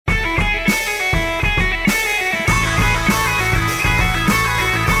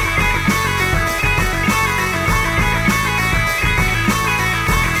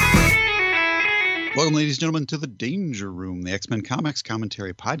ladies and gentlemen, to the Danger Room, the X-Men Comics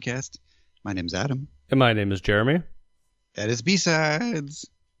Commentary Podcast. My name's Adam. And my name is Jeremy. That is B-Sides.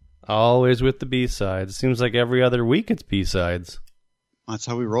 Always with the B-Sides. It seems like every other week it's B-Sides. That's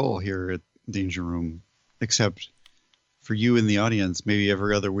how we roll here at Danger Room. Except for you in the audience, maybe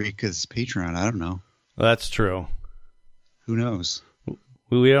every other week is Patreon. I don't know. Well, that's true. Who knows?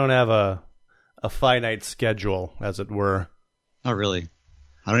 We don't have a finite schedule, as it were. Not really.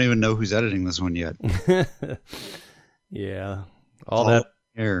 I don't even know who's editing this one yet. Yeah. All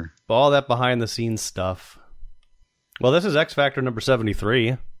that behind the scenes stuff. Well, this is X Factor number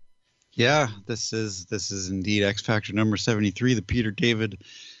 73. Yeah, this is indeed X Factor number 73, the Peter David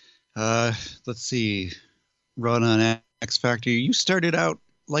let's see, run on X Factor. You started out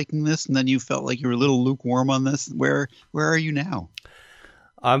liking this and then you felt like you were a little lukewarm on this. Where are you now?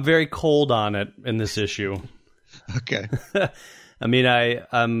 I'm very cold on it in this issue. Okay. I mean,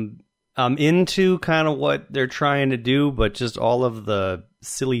 I'm into kind of what they're trying to do, but just all of the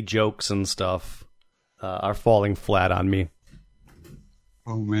silly jokes and stuff are falling flat on me.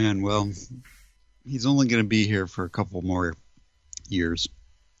 Oh, man. Well, he's only going to be here for a couple more years,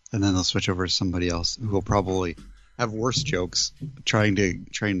 and then they'll switch over to somebody else who will probably have worse jokes, trying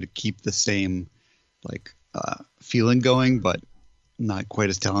to keep the same feeling going, but not quite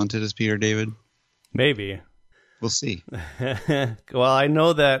as talented as Peter David. Maybe. We'll see. Well, I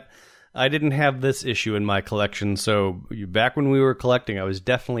know that I didn't have this issue in my collection, so back when we were collecting, I was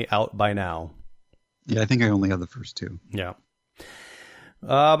definitely out by now. Yeah, I think I only have the first two. Yeah.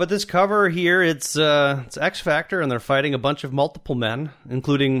 But this cover here, it's X Factor, and they're fighting a bunch of multiple men,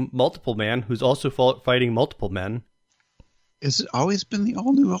 including Multiple Man, who's also fighting multiple men. Has it always been the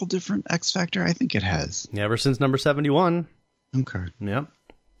all-new, all-different X Factor? I think it has. Ever since number 71. Okay. Yep.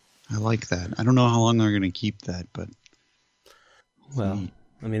 I like that. I don't know how long they're going to keep that, but... Well,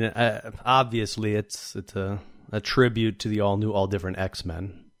 I mean, obviously it's a tribute to the all-new, all-different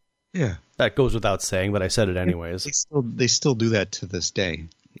X-Men. Yeah. That goes without saying, but I said it anyways. They still do that to this day.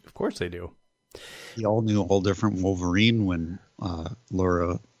 Of course they do. The all-new, all-different Wolverine when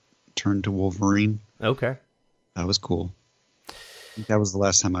Laura turned to Wolverine. Okay. That was cool. I think that was the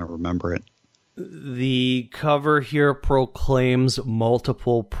last time I remember it. The cover here proclaims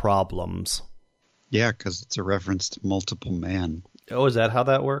multiple problems. Yeah, because it's a reference to Multiple Man. Oh, is that how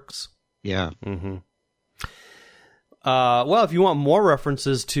that works? Yeah. Mm-hmm. Well, if you want more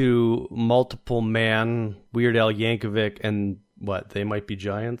references to Multiple Man, Weird Al Yankovic, and what, They Might Be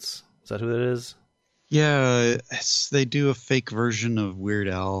Giants? Is that who that is? Yeah, they do a fake version of Weird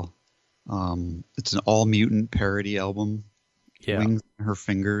Al. It's an all-mutant parody album. Yeah. Wings on Her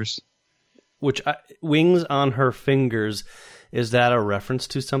Fingers. Wings on Her Fingers, is that a reference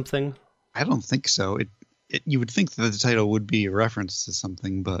to something? I don't think so. You would think that the title would be a reference to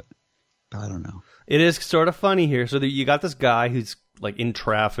something, but I don't know. It is sort of funny here. So you got this guy who's like in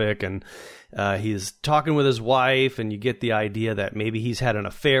traffic, and he's talking with his wife, and you get the idea that maybe he's had an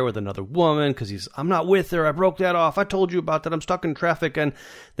affair with another woman because I'm not with her. I broke that off. I told you about that. I'm stuck in traffic. And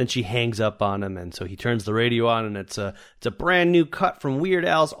then she hangs up on him, and so he turns the radio on, and it's a brand new cut from Weird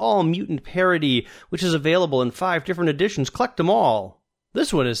Al's All Mutant Parody, which is available in 5 different editions. Collect them all.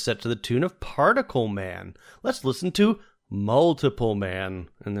 This one is set to the tune of Particle Man. Let's listen to Multiple Man,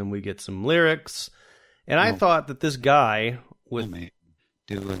 and then we get some lyrics. And I thought that this guy with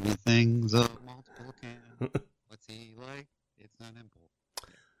doing the things of multiple can. What's he like? It's not important.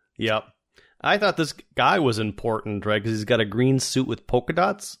 Yep. I thought this guy was important, right? Because he's got a green suit with polka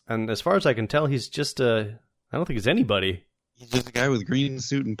dots, and as far as I can tell, he's just I don't think he's anybody. He's just a guy with green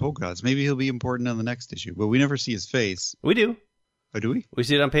suit and polka dots. Maybe he'll be important on the next issue, but we never see his face. We do. Oh, do we? We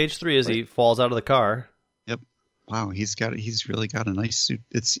see it on page 3 as he falls out of the car. Yep. Wow, he's really got a nice suit.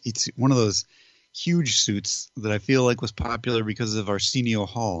 It's one of those huge suits that I feel like was popular because of Arsenio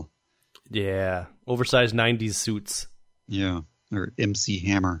Hall. Yeah, oversized 90s suits. Yeah, or MC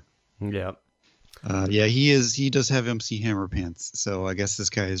Hammer. Yeah. Yeah, he does have MC Hammer pants, so I guess this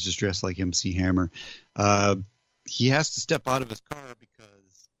guy is just dressed like MC Hammer. He has to step out of his car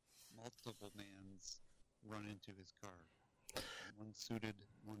because multiple mans run into his car. One suited,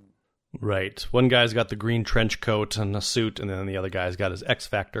 one... Right. One guy's got the green trench coat and a suit, and then the other guy's got his X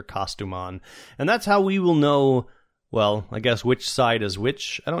Factor costume on. And that's how we will know, well, I guess which side is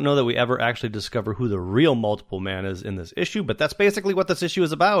which. I don't know that we ever actually discover who the real Multiple Man is in this issue, but that's basically what this issue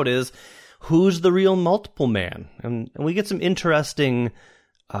is about, is who's the real Multiple Man. And we get some interesting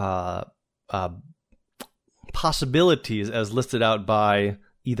possibilities as listed out by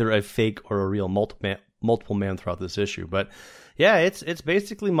either a fake or a real multiple man throughout this issue. But yeah, it's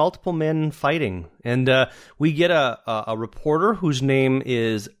basically multiple men fighting. And we get a reporter whose name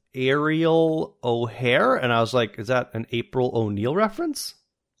is Ariel O'Hare, and I was like, is that an April O'Neil reference?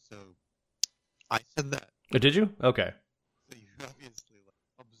 So I said that. Oh, did you? Okay. So you obviously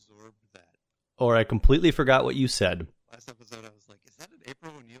absorbed that. Or I completely forgot what you said. Last episode, I was like, is that an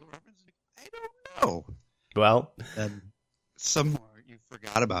April O'Neil reference? I don't know. Well, and somewhere you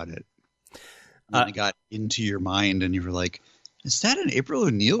forgot about it. And it got into your mind, and you were like, is that an April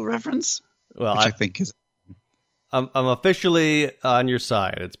O'Neil reference? Well, Which I think is... I'm officially on your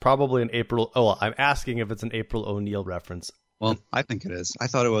side. It's probably an April... Oh, well, I'm asking if it's an April O'Neil reference. Well, I think it is. I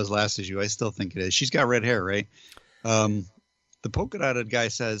thought it was last issue. I still think it is. She's got red hair, right? The polka-dotted guy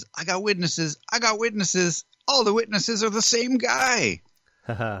says, I got witnesses. I got witnesses. All the witnesses are the same guy.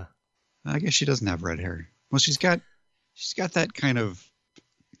 I guess she doesn't have red hair. Well, she's got that kind of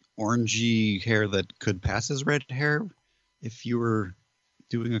orangey hair that could pass as red hair if you were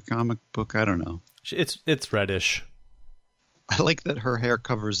doing a comic book. I don't know. It's reddish. I like that her hair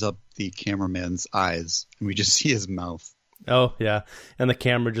covers up the cameraman's eyes, and we just see his mouth. Oh, yeah. And the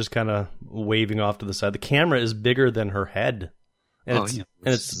camera just kind of waving off to the side. The camera is bigger than her head. And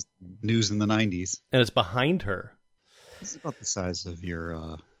it's news in the 90s. And it's behind her. It's about the size of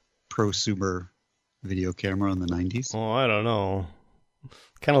your prosumer video camera in the 90s. Oh, I don't know.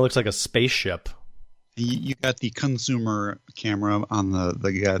 Kind of looks like a spaceship. You got the consumer camera on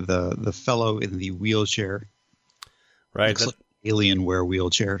the fellow in the wheelchair. Right. Looks like Alienware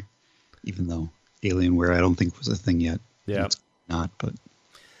wheelchair, even though Alienware I don't think was a thing yet. Yeah. It's not, but...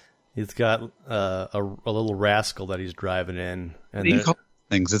 He's got a little rascal that he's driving in. And you call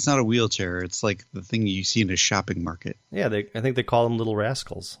things. It's not a wheelchair. It's like the thing you see in a shopping market. Yeah, I think they call them little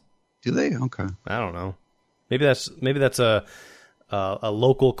rascals. Do they? Okay. I don't know. Maybe that's a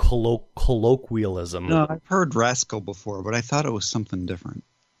local colloquialism. No, I've heard rascal before, but I thought it was something different.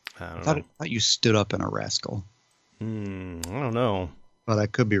 I thought you stood up in a rascal. I don't know. But I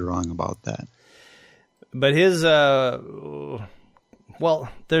could be wrong about that. But his well,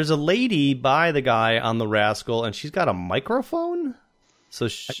 there's a lady by the guy on the rascal, and she's got a microphone. So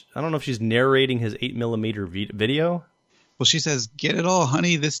I don't know if she's narrating his 8mm video. Well, she says, "Get it all,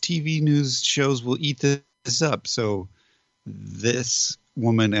 honey. This TV news shows will eat this up." So this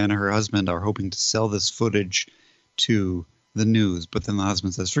woman and her husband are hoping to sell this footage to the news. But then the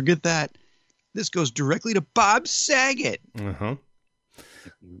husband says, "Forget that. This goes directly to Bob Saget." Uh-huh.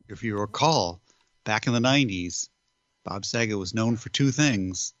 If you recall, back in the 90s, Bob Saget was known for two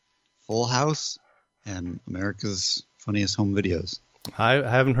things: Full House and America's Funniest Home Videos. I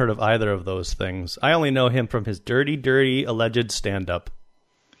haven't heard of either of those things. I only know him from his dirty, alleged stand-up.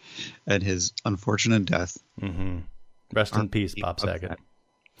 And his unfortunate death. Mm-hmm. Rest in peace, Bob Saget.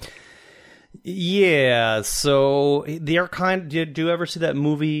 Yeah, so they're did you ever see that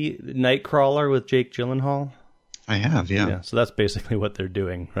movie Nightcrawler with Jake Gyllenhaal? I have, yeah. So that's basically what they're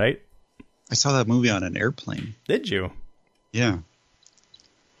doing, right? I saw that movie on an airplane. Did you? Yeah.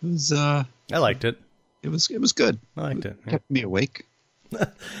 It was I liked it. It was good. I liked it. Kept me awake.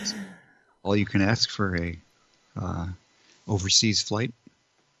 All you can ask for a overseas flight.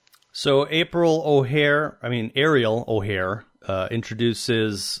 So Ariel O'Hare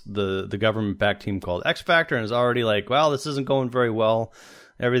introduces the government-backed team called X Factor and is already like, well, this isn't going very well.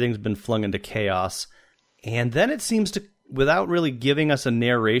 Everything's been flung into chaos. And then it seems to, without really giving us a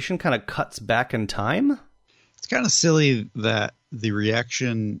narration, kind of cuts back in time. It's kind of silly that the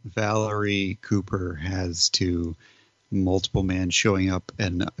reaction Valerie Cooper has to Multiple Man showing up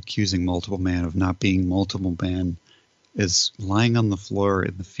and accusing Multiple Man of not being Multiple Man is lying on the floor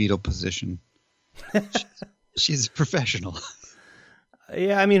in the fetal position. She's a professional.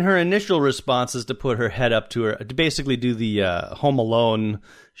 Yeah, I mean, her initial response is to put her head up to her, to basically do the Home Alone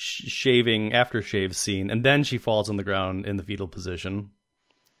aftershave scene, and then she falls on the ground in the fetal position.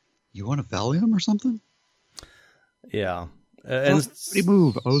 You want a Valium or something? Yeah. Somebody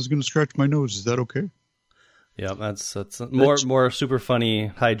move. I was going to scratch my nose. Is that okay? Yeah, that's more super funny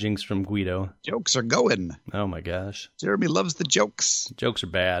hijinks from Guido. Jokes are going. Oh my gosh. Jeremy loves the jokes. Jokes are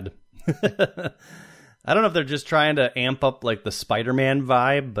bad. I don't know if they're just trying to amp up like the Spider-Man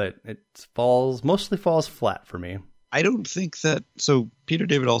vibe, but it mostly falls flat for me. I don't think that... So Peter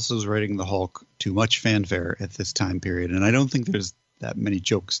David also is writing the Hulk to much fanfare at this time period, and I don't think there's that many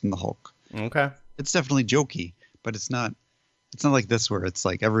jokes in the Hulk. Okay. It's definitely jokey, but it's not like this where it's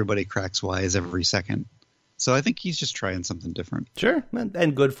like everybody cracks wise every second. So I think he's just trying something different. Sure,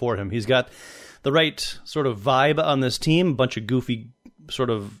 and good for him. He's got the right sort of vibe on this team, a bunch of goofy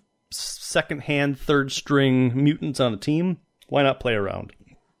sort of second-hand, third-string mutants on a team. Why not play around?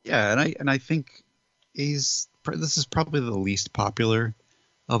 Yeah, and I think this is probably the least popular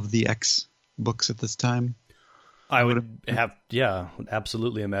of the X books at this time. I would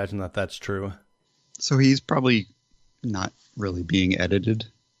absolutely imagine that that's true. So he's probably not really being edited.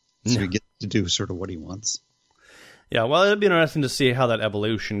 So he gets to do sort of what he wants. Yeah, well, it'd be interesting to see how that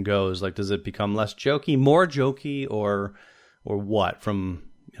evolution goes. Like, does it become less jokey, more jokey, or what? From,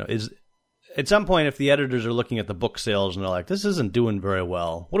 is at some point, if the editors are looking at the book sales and they're like, this isn't doing very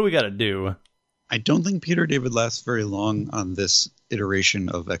well, what do we got to do? I don't think Peter David lasts very long on this iteration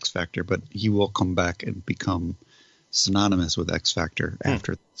of X Factor, but he will come back and become synonymous with X Factor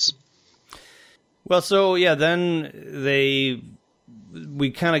after this. Well, so yeah, then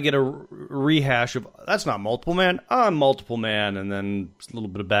we kind of get a rehash of, that's not Multiple Man, I'm Multiple Man, and then a little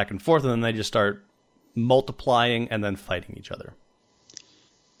bit of back and forth, and then they just start multiplying and then fighting each other.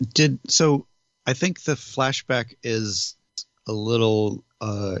 So I think the flashback is a little,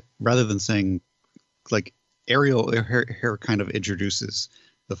 rather than saying, like, Ariel, her kind of introduces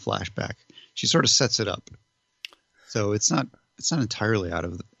the flashback. She sort of sets it up. So it's not entirely out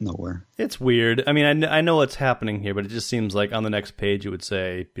of nowhere. It's weird. I mean, I know what's happening here, but it just seems like on the next page it would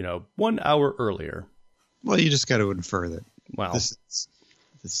say, 1 hour earlier. Well, you just got to infer that. Wow. This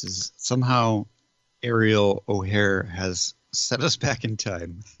is somehow Ariel O'Hare has set us back in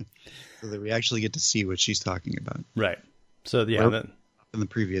time so that we actually get to see what she's talking about. Right. So, yeah. In the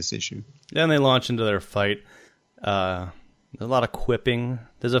previous issue. Then they launch into their fight. There's a lot of quipping.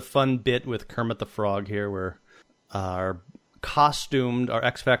 There's a fun bit with Kermit the Frog here where our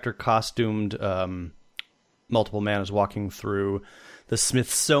X Factor costumed Multiple Man is walking through the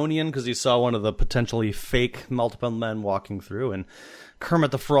Smithsonian because he saw one of the potentially fake Multiple Men walking through, and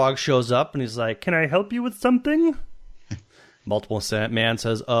Kermit the Frog shows up and he's like, "Can I help you with something?" Multiple Man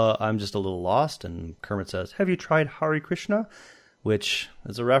says, "I'm just a little lost," and Kermit says, "Have you tried Hare Krishna?" Which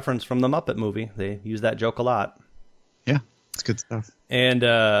is a reference from the Muppet movie. They use that joke a lot. Yeah, it's good stuff. And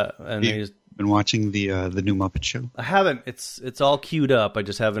he's been watching the new Muppet Show. I haven't. It's all queued up. I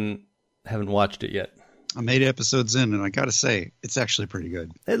just haven't watched it yet. I'm 8 episodes in, and I got to say, it's actually pretty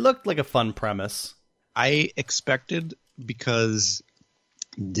good. It looked like a fun premise. I expected, because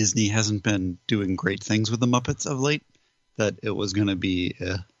Disney hasn't been doing great things with the Muppets of late, that it was going to be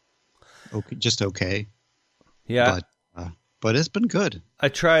okay. Yeah. But it's been good. I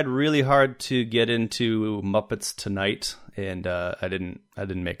tried really hard to get into Muppets Tonight, and I didn't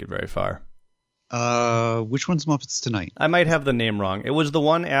make it very far. Which one's Muppets Tonight? I might have the name wrong. It was the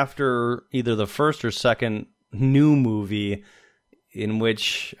one after either the first or second new movie, in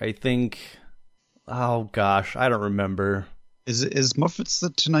which I think, oh gosh, I don't remember. Is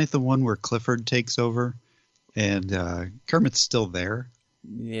Muppets Tonight the one where Clifford takes over and Kermit's still there?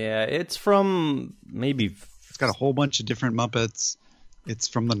 Yeah, it's from maybe. It's got a whole bunch of different Muppets. It's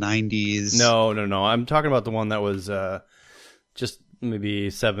from the 90s. No. I'm talking about the one that was just maybe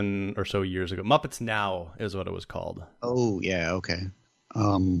 7 or so years ago. Muppets Now is what it was called. Oh, yeah, okay.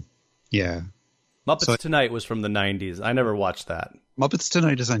 Yeah. Muppets Tonight was from the 90s. I never watched that. Muppets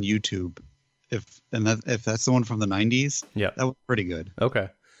Tonight is on YouTube. If that's the one from the 90s, yeah, that was pretty good. Okay.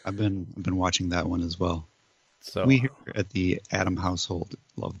 I've been watching that one as well. So we here at the Adam household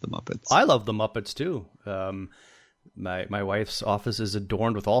love the Muppets. I love the Muppets too. My wife's office is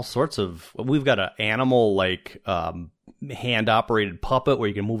adorned with all sorts of. We've got an animal like hand operated puppet where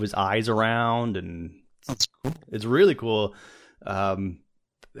you can move his eyes around, and that's cool. It's really cool. And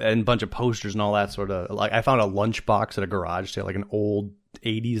a bunch of posters and all that sort of. Like I found a lunchbox at a garage sale, like an old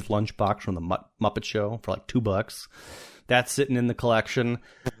 80s lunchbox from the Muppet Show for like $2. That's sitting in the collection.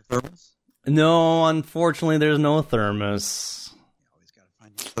 Thermos? No, unfortunately, there's no thermos. You always got to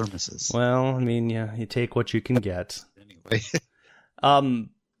find the thermoses. Well, I mean, yeah, you take what you can get. Anyway.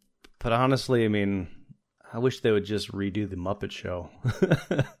 But honestly, I mean, I wish they would just redo the Muppet Show.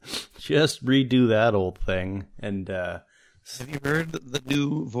 Just redo that old thing. And have you heard the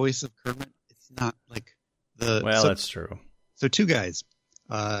new voice of Kermit? It's not like the. Well, that's true. So 2 guys,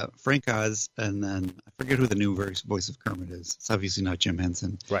 Frank Oz, and then I forget who the new voice of Kermit is. It's obviously not Jim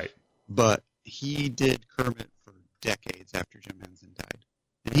Henson. Right. But he did Kermit for decades after Jim Henson died.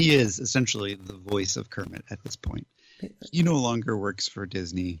 And he is essentially the voice of Kermit at this point. He no longer works for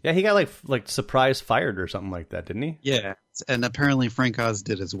Disney. Yeah, he got like surprise fired or something like that, didn't he? Yeah, and apparently Frank Oz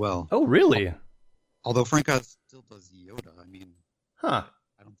did as well. Oh, really? Although Frank Oz still does Yoda. I mean, I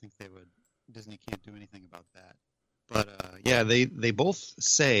don't think Disney can't do anything about that. But yeah, they both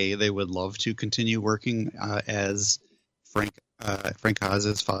say they would love to continue working as Frank Oz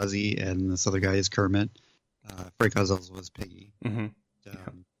is Fozzie, and this other guy is Kermit. Frank Oz also was Piggy. Mm-hmm.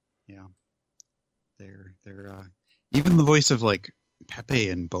 Yeah, they're even the voice of like Pepe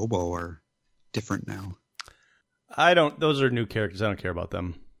and Bobo are different now. Those are new characters. I don't care about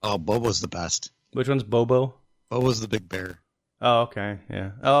them. Oh, Bobo's the best. Which one's Bobo? What was the big bear? Oh, okay.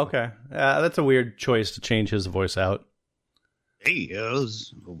 Yeah. Oh, okay. That's a weird choice to change his voice out. Hey,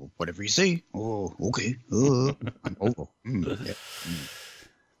 whatever you say. Oh, okay. I'm Bobo. Yeah.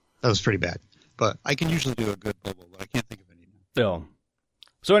 That was pretty bad. But I can usually do a good Bobo, but I can't think of any now. Oh.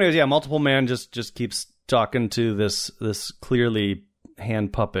 So anyways, yeah, Multiple Man just keeps talking to this clearly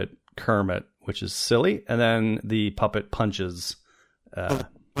hand puppet Kermit, which is silly, and then the puppet punches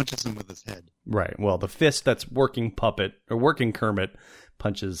Punches him with his head. Right. Well, the fist that's working Kermit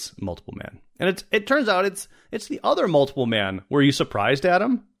punches Multiple Man. And it turns out it's the other Multiple Man. Were you surprised,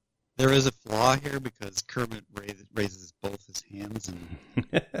 Adam? There is a flaw here because Kermit raises both his hands, and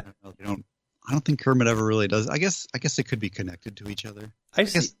I don't think Kermit ever really does. I guess they could be connected to each other. I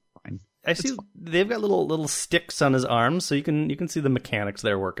see they've got little sticks on his arms, so you can see the mechanics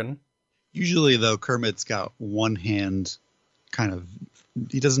there working. Usually, though, Kermit's got one hand kind of.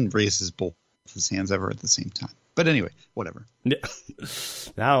 He doesn't raise both his hands ever at the same time. But anyway, whatever.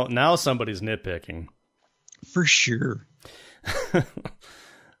 Now somebody's nitpicking. For sure.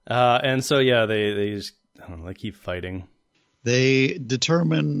 And so, yeah, they just, I don't know, they keep fighting. They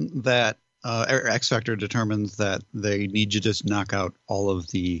determine that, X Factor determines that they need to just knock out all of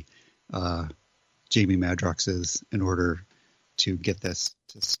the Jamie Madroxes in order to get this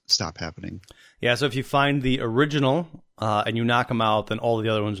to stop happening. Yeah, so if you find the original and you knock them out, then all the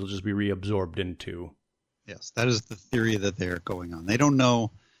other ones will just be reabsorbed into. Yes, that is the theory that they are going on. They don't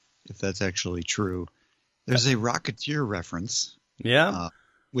know if that's actually true. There's a Rocketeer reference. Yeah.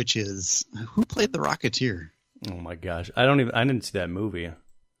 Which is, who played the Rocketeer? Oh my gosh. I didn't see that movie.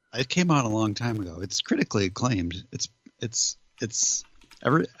 It came out a long time ago. It's critically acclaimed.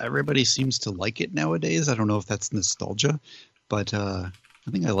 Everybody seems to like it nowadays. I don't know if that's nostalgia, but I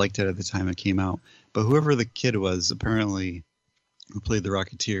think I liked it at the time it came out. But whoever the kid was, apparently, who played the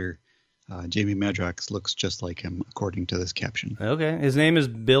Rocketeer, Jamie Madrox looks just like him, according to this caption. Okay. His name is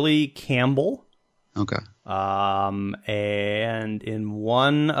Billy Campbell. Okay. And in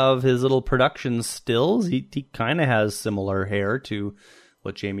one of his little production stills, he kind of has similar hair to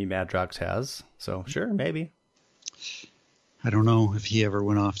what Jamie Madrox has. So, sure, maybe. I don't know if he ever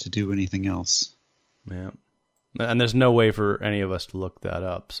went off to do anything else. Yeah. And there's no way for any of us to look that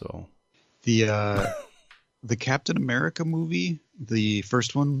up, so. The Captain America movie, the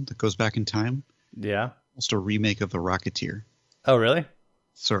first one that goes back in time. Yeah. Almost a remake of The Rocketeer. Oh, really?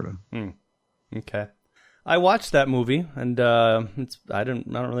 Sort of. Okay. I watched that movie, and I don't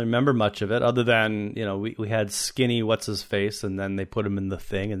really remember much of it, other than, we had skinny what's-his-face, and then they put him in the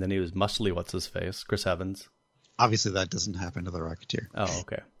Thing, and then he was muscly what's-his-face, Chris Evans. Obviously, that doesn't happen to The Rocketeer. Oh,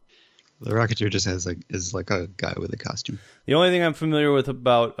 okay. The Rocketeer just is like a guy with a costume. The only thing I'm familiar with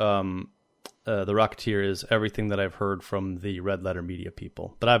about The Rocketeer is everything that I've heard from the Red Letter Media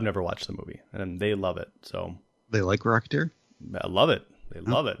people, but I've never watched the movie, and they love it. So they like Rocketeer? I love it. They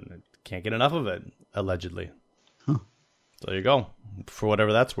love it. Can't get enough of it, allegedly. Huh. So there you go, for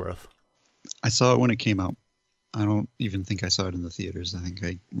whatever that's worth. I saw it when it came out. I don't even think I saw it in the theaters. I think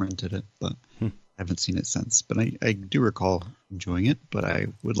I rented it, but I haven't seen it since. But I do recall enjoying it, but I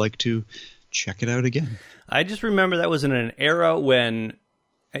would like to check it out again. I just remember that was in an era when,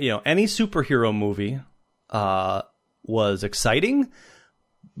 any superhero movie was exciting,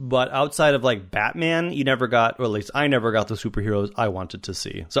 but outside of like Batman, you never got, or at least I never got the superheroes I wanted to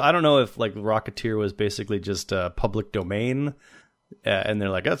see. So I don't know if like Rocketeer was basically just a public domain, and they're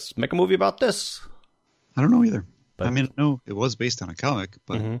like, let's make a movie about this. I don't know either. But, I mean, no, it was based on a comic,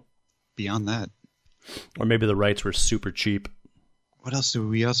 but beyond that. Or maybe the rights were super cheap. What else do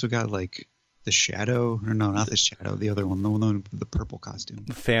we also got? Like the Shadow? Or no, not the Shadow. The other one. The one with the purple costume.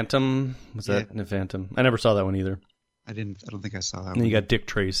 Phantom? Was that the Phantom? I never saw that one either. I don't think I saw that one. And you got Dick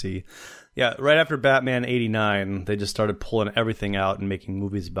Tracy. Yeah, right after Batman 89, they just started pulling everything out and making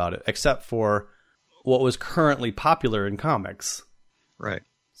movies about it, except for what was currently popular in comics. Right.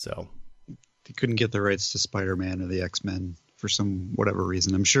 So they couldn't get the rights to Spider-Man or the X-Men for some whatever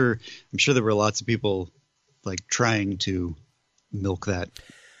reason. I'm sure there were lots of people like trying to milk that.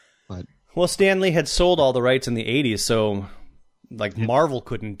 But Stan Lee had sold all the rights in the 80s, so like Marvel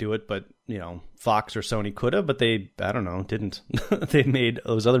couldn't do it, but Fox or Sony could have, but they, I don't know, didn't. They made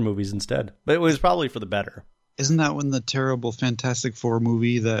those other movies instead. But it was probably for the better. Isn't that when the terrible Fantastic Four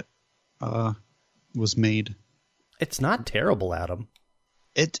movie that was made? It's not terrible, Adam.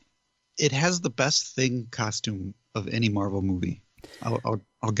 It has the best Thing costume of any Marvel movie.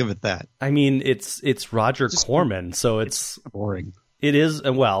 I'll give it that. I mean, it's Roger Corman, so it's boring. It is,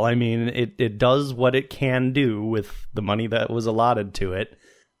 well, I mean, it does what it can do with the money that was allotted to it.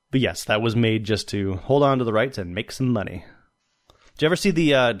 But yes, that was made just to hold on to the rights and make some money. Did you ever see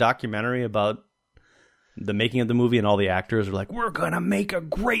the documentary about the making of the movie, and all the actors are like, we're going to make a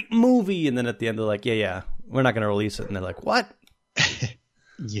great movie. And then at the end, they're like, yeah, we're not going to release it. And they're like, what?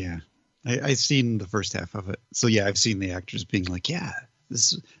 Yeah. I've seen the first half of it. So, yeah, I've seen the actors being like, yeah,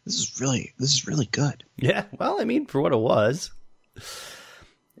 this is really good. Yeah, well, I mean, for what it was.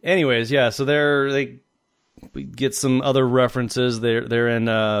 Anyways, yeah, so we get some other references. They're in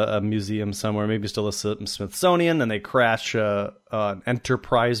a museum somewhere, maybe still a Smithsonian, and they crash an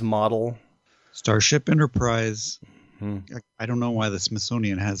Enterprise model. Starship Enterprise. I don't know why the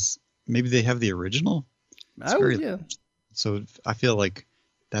Smithsonian has. Maybe they have the original. Yeah. So I feel like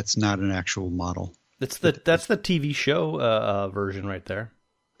that's not an actual model. That's the TV show version right there.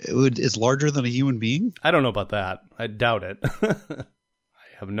 It's larger than a human being? I don't know about that. I doubt it. I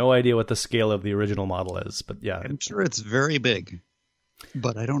have no idea what the scale of the original model is, but yeah. I'm sure it's very big,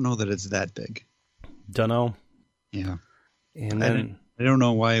 but I don't know that it's that big. Dunno. Yeah. And then I don't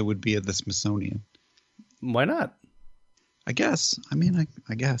know why it would be at the Smithsonian. Why not? I guess. I mean,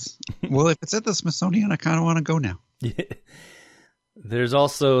 I guess. Well, if it's at the Smithsonian, I kind of want to go now. There's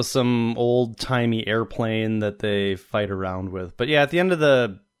also some old-timey airplane that they fight around with. But yeah, at the end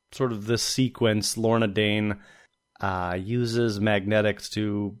of this sequence, Lorna Dane uses magnetics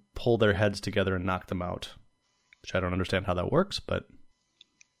to pull their heads together and knock them out. Which I don't understand how that works, but...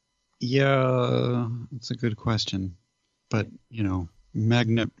 Yeah, that's a good question. But,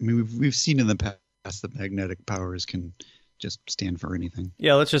 we've seen in the past that magnetic powers can just stand for anything.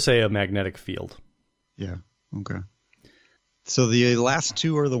 Yeah, let's just say a magnetic field. Yeah, okay. So the last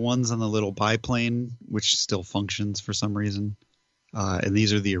two are the ones on the little biplane, which still functions for some reason. And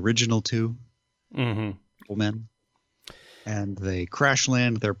these are the original two men. And they crash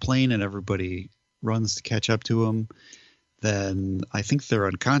land their plane and everybody runs to catch up to them. Then I think they're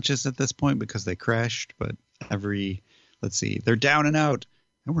unconscious at this point because they crashed. But they're down and out.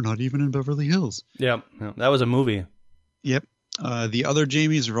 And we're not even in Beverly Hills. Yeah, that was a movie. Yep. The other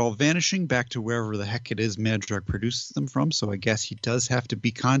Jamies are all vanishing back to wherever the heck it is Madrox produces them from, so I guess he does have to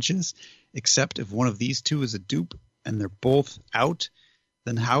be conscious, except if one of these two is a dupe and they're both out,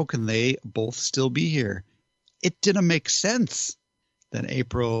 then how can they both still be here? It didn't make sense. Then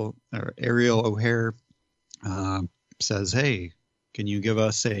Ariel O'Hare says, hey, can you give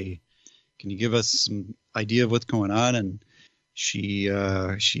us some idea of what's going on? And she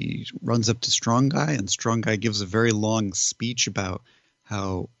runs up to Strong Guy, and Strong Guy gives a very long speech about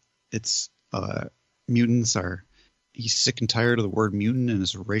how it's mutants are. He's sick and tired of the word mutant and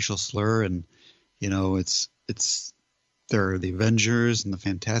it's a racial slur, and it's they're the Avengers and the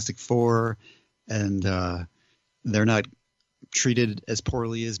Fantastic Four, and they're not treated as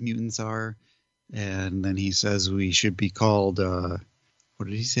poorly as mutants are. And then he says we should be called what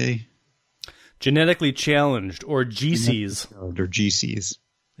did he say? Genetically challenged, or GCs. Or GCs.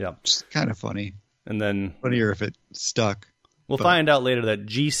 Yeah. It's kind of funny. And then... funnier if it stuck. We'll find out later that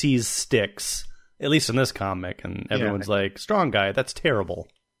GCs sticks, at least in this comic, and everyone's like, Strong Guy, that's terrible.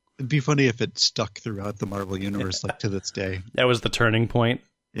 It'd be funny if it stuck throughout the Marvel Universe, like to this day. That was the turning point.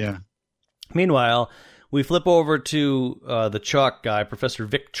 Yeah. Meanwhile, we flip over to the Chalk guy, Professor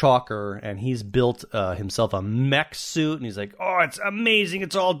Vic Chalker, and he's built himself a mech suit, and he's like, oh, it's amazing,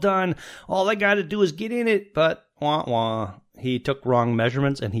 it's all done. All I got to do is get in it, but wah-wah. He took wrong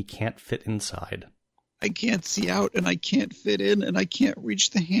measurements, and he can't fit inside. I can't see out, and I can't fit in, and I can't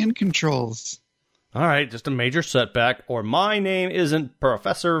reach the hand controls. All right, just a major setback, or my name isn't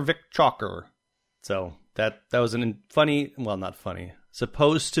Professor Vic Chalker. So that was not funny,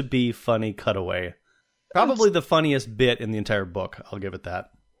 supposed to be funny cutaway. Probably the funniest bit in the entire book. I'll give it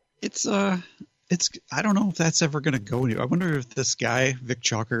that. It's I don't know if that's ever going to go anywhere. I wonder if this guy, Vic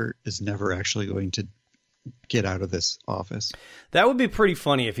Chalker, is never actually going to get out of this office. That would be pretty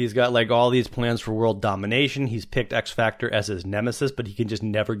funny if he's got like all these plans for world domination. He's picked X-Factor as his nemesis, but he can just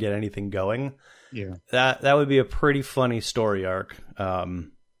never get anything going. Yeah. That would be a pretty funny story arc.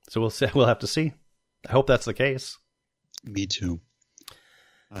 So we'll have to see. I hope that's the case. Me too.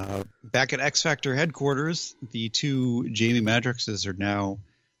 Back at X-Factor headquarters, the two Jamie Madroxes are now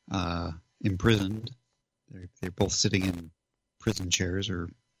imprisoned. They're both sitting in prison chairs, or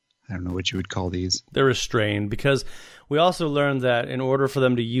I don't know what you would call these. They're restrained because we also learned that in order for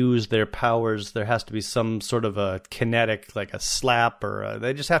them to use their powers, there has to be some sort of a kinetic, like a slap, or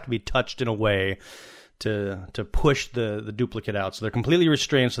they just have to be touched in a way to push the duplicate out. So they're completely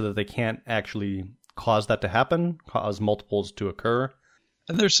restrained so that they can't actually cause that to happen, cause multiples to occur.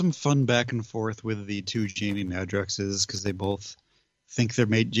 And there's some fun back and forth with the two Jamie Madroxes because they both think they're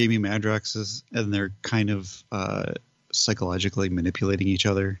Jamie Madroxes, and they're kind of psychologically manipulating each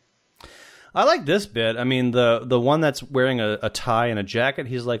other. I like this bit. I mean, the one that's wearing a tie and a jacket,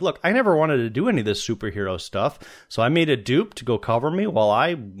 he's like, look, I never wanted to do any of this superhero stuff, so I made a dupe to go cover me while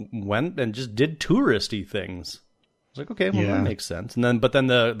I went and just did touristy things. I was like, okay, well, that makes sense. But then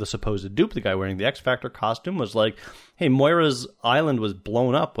the supposed dupe, the guy wearing the X Factor costume, was like, hey, Moira's island was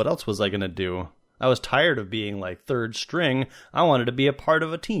blown up. What else was I going to do? I was tired of being like third string. I wanted to be a part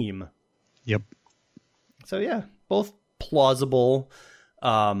of a team. Yep. So yeah, both plausible.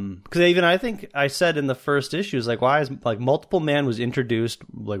 Because even I think I said in the first issue, is like, why is like Multiple Man was introduced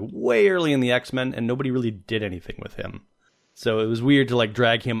like way early in the X-Men and nobody really did anything with him. So it was weird to like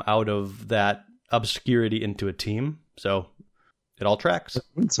drag him out of that obscurity into a team. So it all tracks.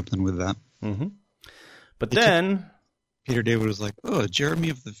 Something with that. Mm-hmm. But then Peter David was like, "Oh, Jeremy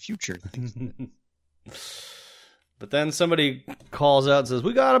of the future." But then somebody calls out and says,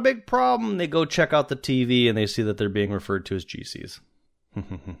 "We got a big problem." They go check out the TV and they see that they're being referred to as GCs.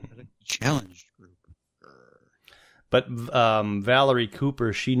 Challenged group. But Valerie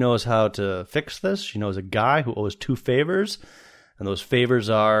Cooper, she knows how to fix this. She knows a guy who owes 2 favors. And those favors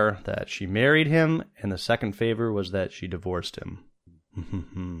are that she married him, and the second favor was that she divorced him.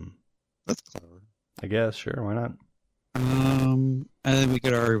 That's clever. I guess, sure, why not? And then we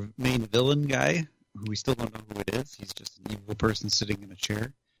get our main villain guy, who we still don't know who it is. He's just an evil person sitting in a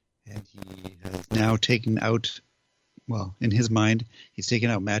chair. And he has now taken out, well, in his mind, he's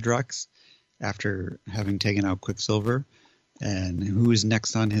taken out Madrox after having taken out Quicksilver. And who is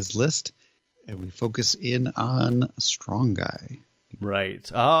next on his list? And we focus in on Strong Guy. Right.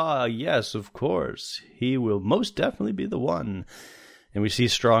 Ah, yes, of course. He will most definitely be the one. And we see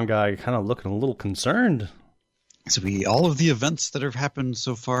Strong Guy kind of looking a little concerned. So all of the events that have happened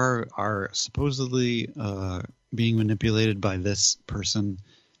so far are supposedly being manipulated by this person.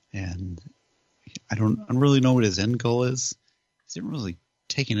 And I don't really know what his end goal is. He hasn't really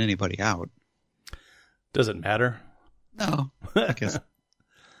taken anybody out. Does it matter? No, I guess.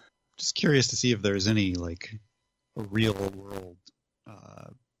 Just curious to see if there's any like real world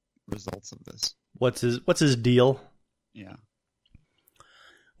results of this. What's his deal? Yeah.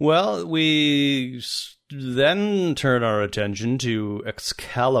 Well, we then turn our attention to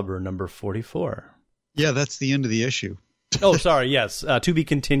Excalibur number 44. Yeah, that's the end of the issue. Oh, sorry. Yes, to be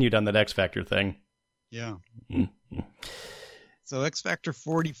continued on that X Factor thing. Yeah. Mm-hmm. So X Factor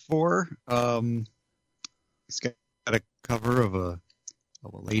 44. It's got a cover of a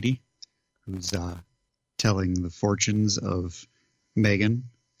lady who's telling the fortunes of Megan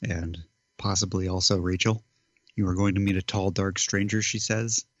and possibly also Rachel. You are going to meet a tall, dark stranger, she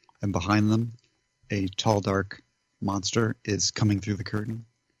says, and behind them, a tall, dark monster is coming through the curtain.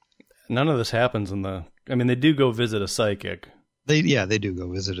 None of this happens in the... I mean, they do go visit a psychic. They do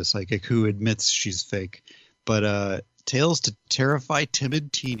go visit a psychic who admits she's fake. But tales to terrify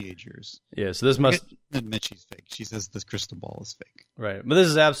timid teenagers. Yeah, so this must... admit she's fake. She says this crystal ball is fake. Right, but this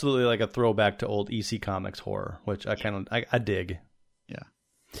is absolutely like a throwback to old EC Comics horror, which I dig. Yeah,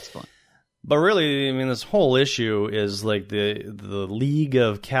 it's fun. But really, I mean, this whole issue is like the League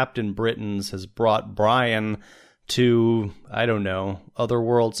of Captain Britons has brought Brian to, I don't know,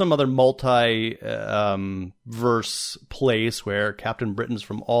 Otherworld, some other multi-verse place where Captain Britons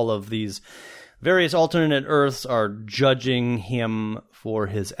from all of these various alternate Earths are judging him for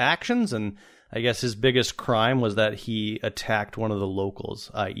his actions, and I guess his biggest crime was that he attacked one of the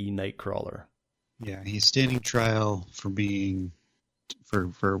locals, i.e. Nightcrawler. Yeah, he's standing trial for being...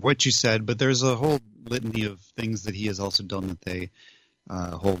 For what you said, but there's a whole litany of things that he has also done that they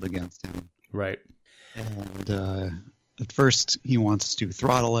hold against him. Right. And at first he wants to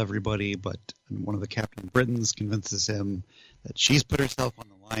throttle everybody, but one of the Captain Britons convinces him that she's put herself on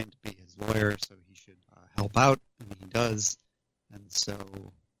the line to be his lawyer, so he should help out, and he does. And so,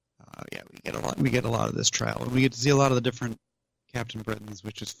 we get a lot of this trial, and we get to see a lot of the different Captain Britons,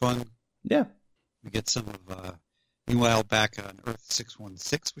 which is fun. Yeah. We get some of... Meanwhile, back on Earth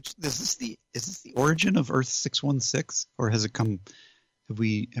 616, which is this the origin of Earth 616, or has it come? Have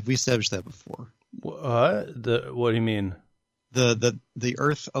we established that before? What? What do you mean? The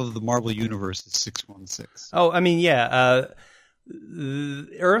Earth of the Marvel Universe is 616. Oh, I mean, yeah.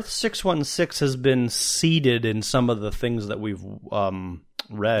 Earth 616 has been seeded in some of the things that we've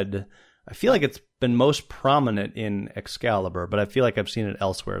read. I feel like it's been most prominent in Excalibur, but I feel like I've seen it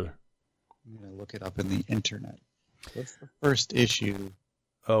elsewhere. I'm gonna look it up in the internet. What's the first issue?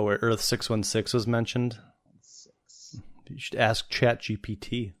 Oh, where Earth 616 was mentioned? 6. You should ask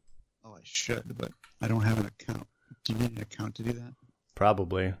ChatGPT. Oh, I should, but I don't have an account. Do you need an account to do that?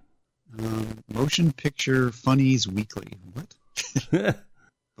 Probably. Motion Picture Funnies Weekly. What?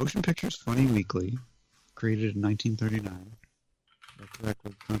 Motion Pictures Funny Weekly, created in 1939. Correct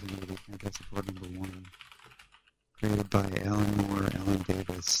with continuity, Support #1. Created by Alan Moore, Alan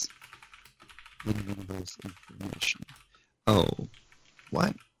Davis. In-universe information. Oh,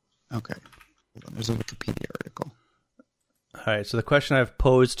 what? Okay. Hold on, there's a Wikipedia article. All right, so the question I've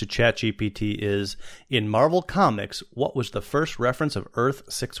posed to ChatGPT is, in Marvel Comics, what was the first reference of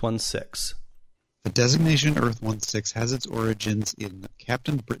Earth-616? The designation Earth-16 has its origins in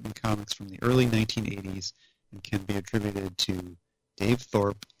Captain Britain comics from the early 1980s and can be attributed to Dave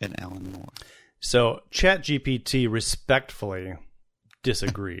Thorpe and Alan Moore. So ChatGPT respectfully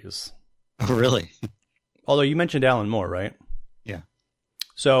disagrees. Oh, really? Although you mentioned Alan Moore, right? Yeah.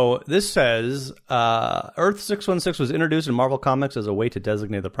 So this says Earth-616 was introduced in Marvel Comics as a way to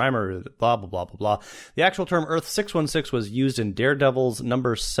designate the primary blah, blah, blah, blah, blah. The actual term Earth-616 was used in Daredevil's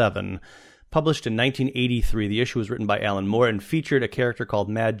 #7, published in 1983. The issue was written by Alan Moore and featured a character called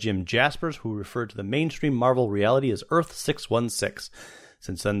Mad Jim Jaspers, who referred to the mainstream Marvel reality as Earth-616.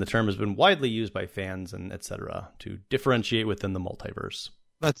 Since then, the term has been widely used by fans and etc. to differentiate within the multiverse.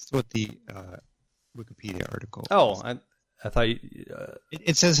 That's what the Wikipedia article. Oh, I thought you,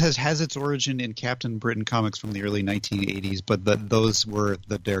 it says has its origin in Captain Britain comics from the early 1980s, but those were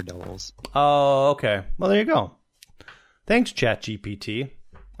the Daredevils. Oh, okay. Well, there you go. Thanks, ChatGPT.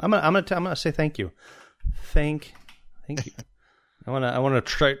 I'm gonna say thank you. Thank you. I want to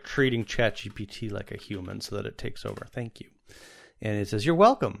try treating ChatGPT like a human so that it takes over. Thank you. And it says, you're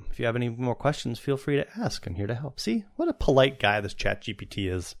welcome. If you have any more questions, feel free to ask. I'm here to help. See, what a polite guy this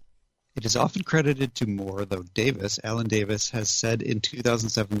ChatGPT is. It is often credited to Moore, though Alan Davis, has said in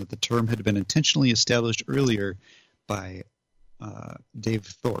 2007 that the term had been intentionally established earlier by Dave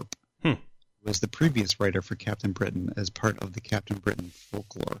Thorpe, who was the previous writer for Captain Britain as part of the Captain Britain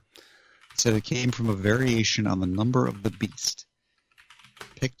folklore. He said it came from a variation on the number of the beast,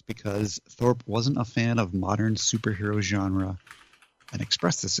 picked because Thorpe wasn't a fan of modern superhero genre and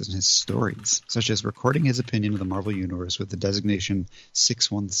expressed this in his stories, such as recording his opinion of the Marvel Universe with the designation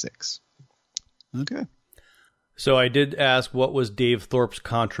 616. Okay. So I did ask what was Dave Thorpe's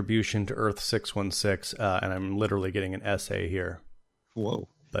contribution to Earth-616, and I'm literally getting an essay here. Whoa.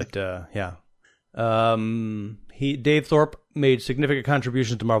 But, yeah. Dave Thorpe made significant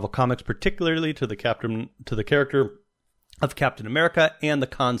contributions to Marvel Comics, particularly to the character of Captain America and the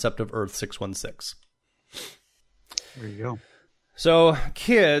concept of Earth-616. There you go. So,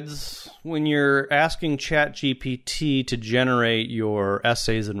 kids, when you're asking ChatGPT to generate your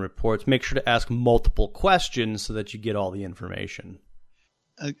essays and reports, make sure to ask multiple questions so that you get all the information.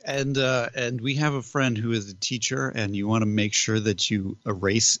 And we have a friend who is a teacher, and you want to make sure that you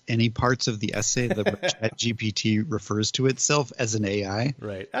erase any parts of the essay that ChatGPT refers to itself as an AI.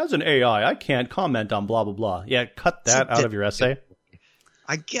 Right. As an AI, I can't comment on blah, blah, blah. Yeah, cut that out of your essay.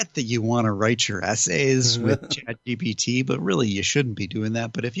 I get that you want to write your essays with ChatGPT, but really you shouldn't be doing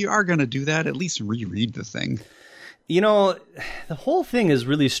that. But if you are going to do that, at least reread the thing. You know, the whole thing is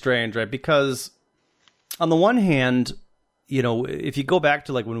really strange, right? Because on the one hand, you know, if you go back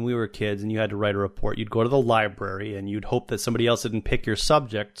to like when we were kids and you had to write a report, you'd go to the library and you'd hope that somebody else didn't pick your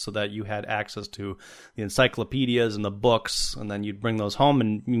subject so that you had access to the encyclopedias and the books, and then you'd bring those home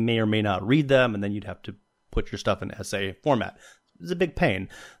and you may or may not read them, and then you'd have to put your stuff in essay format. It's a big pain.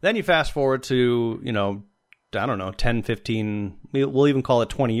 Then you fast forward to, you know, I don't know, 10, 15, we'll even call it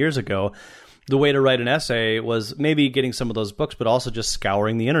 20 years ago. The way to write an essay was maybe getting some of those books, but also just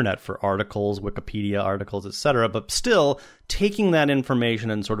scouring the internet for articles, Wikipedia articles, etc. But still taking that information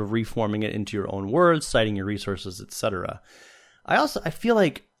and sort of reforming it into your own words, citing your resources, etc. I feel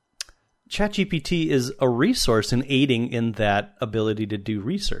like ChatGPT is a resource in aiding in that ability to do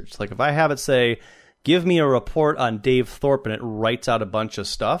research. Like if I have it say, give me a report on Dave Thorpe, and it writes out a bunch of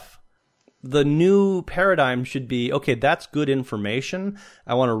stuff, the new paradigm should be, okay, that's good information.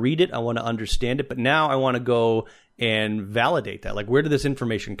 I want to read it. I want to understand it. But now I want to go and validate that. Like, where did this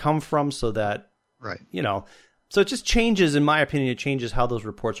information come from so that, right, you know, so it just changes, in my opinion, it changes how those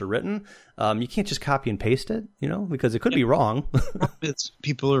reports are written. You can't just copy and paste it, you know, because it could be wrong. It's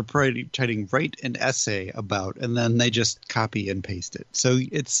people are trying to write an essay about, and then they just copy and paste it. So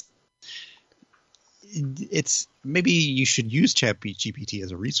it's maybe you should use ChatGPT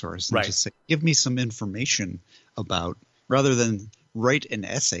as a resource and just say, give me some information about, rather than write an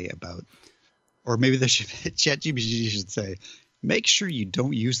essay about. Or maybe ChatGPT should say, make sure you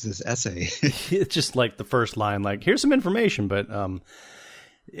don't use this essay. It's just like the first line, like, here's some information. But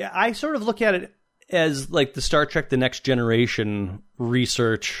yeah, I sort of look at it as like the Star Trek The Next Generation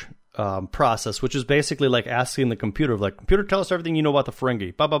research process, which is basically like asking the computer, like, computer, tell us everything you know about the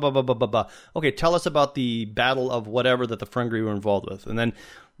Ferengi. Bah, bah, bah, bah, bah, bah, bah. Okay, tell us about the battle of whatever that the Ferengi were involved with. And then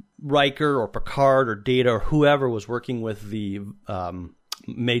Riker or Picard or Data or whoever was working with the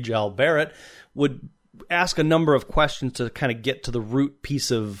Majel Barrett, would ask a number of questions to kind of get to the root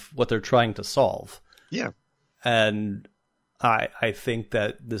piece of what they're trying to solve. Yeah. And I think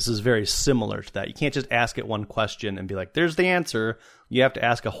that this is very similar to that. You can't just ask it one question and be like, there's the answer. You have to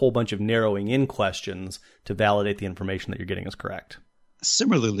ask a whole bunch of narrowing in questions to validate the information that you're getting is correct.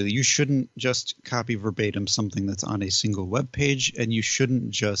 Similarly, you shouldn't just copy verbatim something that's on a single web page, and you shouldn't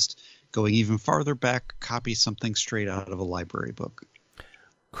just, going even farther back, copy something straight out of a library book.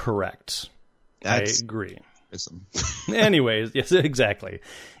 Correct. That's I agree. plagiarism. Anyways, yes, exactly.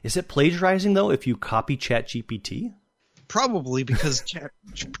 Is it plagiarizing, though, if you copy ChatGPT? Probably, because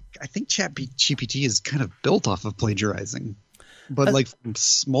I think ChatGPT is kind of built off of plagiarizing, but like from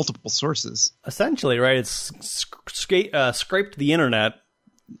multiple sources. Essentially, right? It's scraped the internet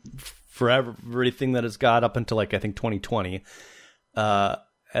for everything that it's got up until, like, I think 2020,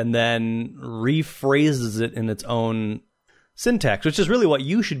 and then rephrases it in its own syntax, which is really what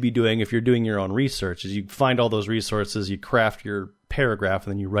you should be doing if you're doing your own research, is you find all those resources, you craft your paragraph,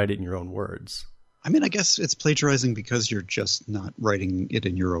 and then you write it in your own words. I mean, I guess it's plagiarizing because you're just not writing it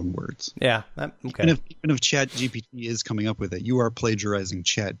in your own words. Yeah, okay. Even if ChatGPT is coming up with it, you are plagiarizing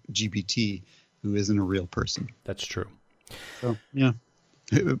ChatGPT, who isn't a real person. That's true. So, yeah.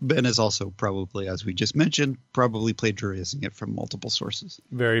 Ben is also probably, as we just mentioned, probably plagiarizing it from multiple sources.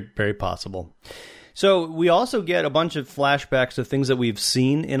 Very, very possible. So we also get a bunch of flashbacks to things that we've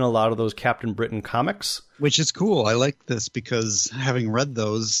seen in a lot of those Captain Britain comics. Which is cool. I like this because having read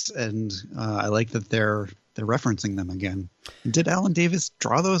those, and I like that they're referencing them again. Did Alan Davis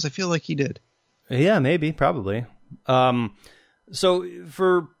draw those? I feel like he did. Yeah, maybe, probably. So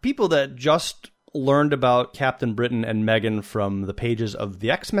for people that just learned about Captain Britain and Meggan from the pages of the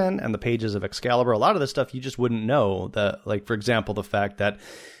X-Men and the pages of Excalibur, a lot of this stuff you just wouldn't know. That, like, for example, the fact that,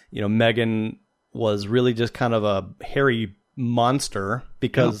 you know, Meggan was really just kind of a hairy monster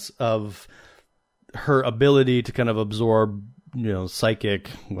because of her ability to kind of absorb, you know, psychic,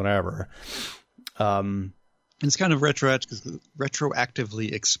 whatever. It's kind of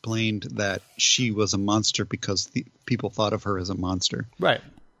retroactively explained that she was a monster because the people thought of her as a monster. Right.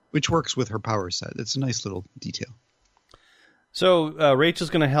 Which works with her power set. It's a nice little detail. So Rachel's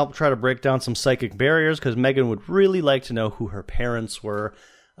going to help try to break down some psychic barriers because Meggan would really like to know who her parents were,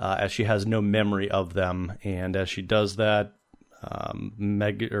 as she has no memory of them. And as she does that,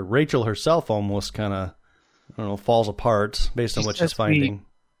 Rachel herself almost kind of, I don't know, falls apart based on what she's finding.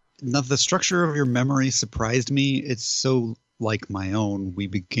 Now, the structure of your memory surprised me. It's so like my own. We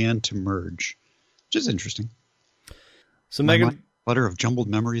began to merge, which is interesting. So Meggan, clutter of jumbled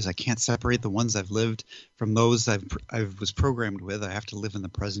memories. I can't separate the ones I've lived from those I was programmed with. I have to live in the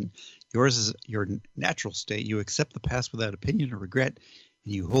present. Yours is your natural state. You accept the past without opinion or regret,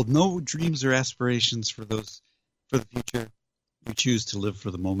 and you hold no dreams or aspirations for the future. You choose to live for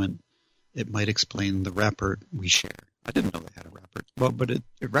the moment. It might explain the wrapper we share. I didn't know they had a wrapper. Well, but it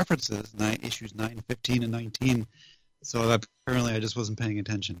references issues 9, 15, and 19. So apparently I just wasn't paying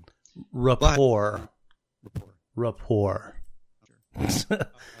attention. Rapport.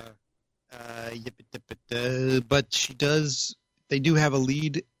 But she does. They do have a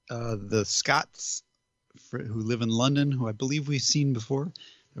lead. The Scots, who live in London, who I believe we've seen before.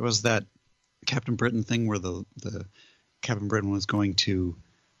 There was that Captain Britain thing where the Captain Britain was going to.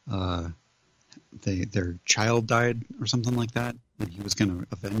 Their child died or something like that, and he was going to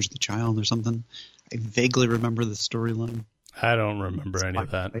avenge the child or something. I vaguely remember the storyline. I don't remember any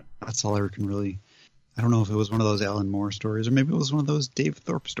of that. That's all I can really. I don't know if it was one of those Alan Moore stories or maybe it was one of those Dave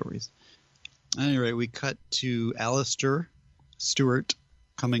Thorpe stories. Anyway, we cut to Alistair Stewart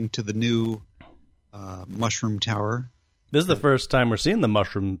coming to the new Mushroom Tower. This is the first time we're seeing the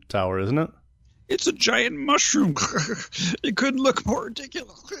Mushroom Tower, isn't it? It's a giant mushroom. It couldn't look more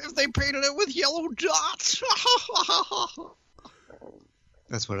ridiculous if they painted it with yellow dots.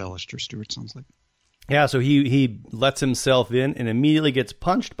 That's what Alistair Stewart sounds like. Yeah, so he lets himself in and immediately gets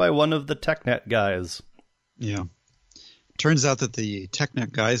punched by one of the TechNet guys. Yeah. Turns out that the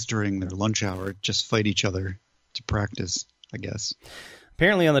TechNet guys during their lunch hour just fight each other to practice, I guess.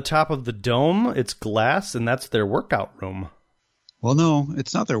 Apparently on the top of the dome, it's glass, and that's their workout room. Well, no,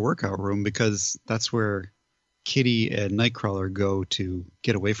 it's not their workout room because that's where Kitty and Nightcrawler go to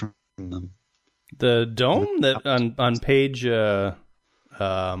get away from them. The dome that on page, I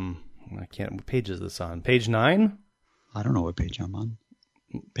can't. What page is this on? Page 9? I don't know what page I'm on.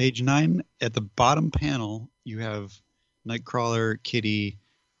 Page 9, at the bottom panel, you have Nightcrawler, Kitty,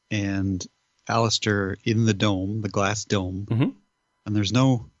 and Alistair in the dome, the glass dome, mm-hmm. and there's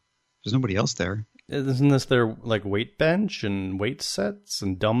nobody else there. Isn't this their like weight bench and weight sets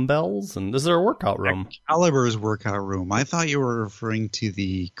and dumbbells? And is there a workout room? Excalibur's workout room. I thought you were referring to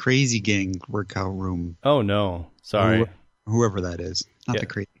the Crazy Gang workout room. Oh, no. Sorry. Whoever that is. Not the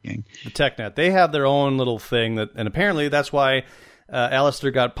Crazy Gang. The TechNet. They have their own little thing, and apparently that's why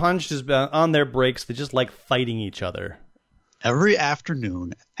Alistair got punched. Is on their breaks, they just like fighting each other. Every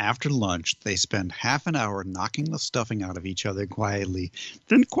afternoon after lunch, they spend half an hour knocking the stuffing out of each other quietly,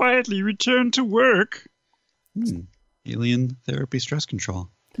 then quietly return to work. Alien therapy stress control.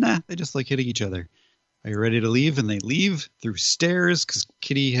 Nah, they just like hitting each other. Are you ready to leave? And they leave through stairs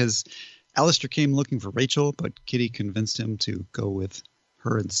because Alistair came looking for Rachel, but Kitty convinced him to go with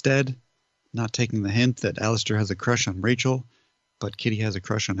her instead, not taking the hint that Alistair has a crush on Rachel, but Kitty has a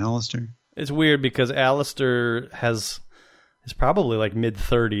crush on Alistair. It's weird because Alistair is probably like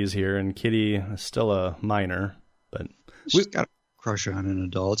mid-30s here, and Kitty is still a minor. But she's got a crush on an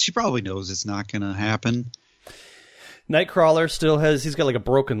adult. She probably knows it's not going to happen. Nightcrawler still he's got like a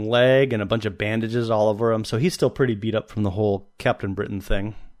broken leg and a bunch of bandages all over him, so he's still pretty beat up from the whole Captain Britain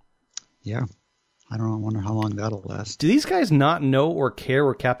thing. Yeah. I wonder how long that'll last. Do these guys not know or care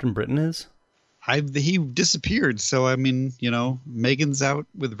where Captain Britain is? He disappeared, so I mean, Megan's out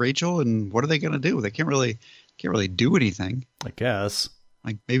with Rachel, and what are they going to do? They can't really do anything. I guess.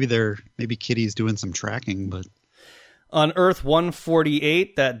 Like maybe Kitty's doing some tracking, but on Earth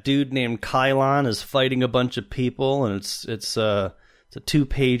 148, that dude named Kylon is fighting a bunch of people, and it's a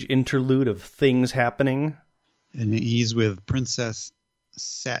 2-page interlude of things happening. And he's with Princess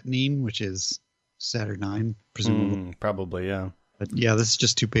Saturnine, which is Saturnine, presumably. Probably, yeah. But yeah, this is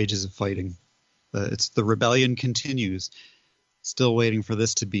just 2 pages of fighting. It's the rebellion continues. Still waiting for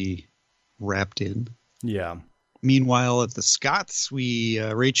this to be wrapped in. Yeah. Meanwhile, at the Scotts,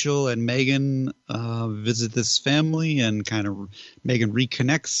 Rachel and Megan visit this family, and kind of Megan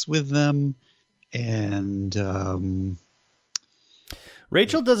reconnects with them, and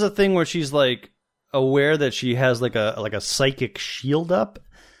Rachel does a thing where she's like aware that she has like a psychic shield up,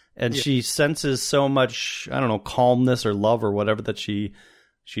 and she senses so much, I don't know, calmness or love or whatever, that she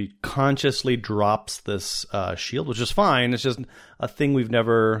consciously drops this shield, which is fine. It's just a thing we've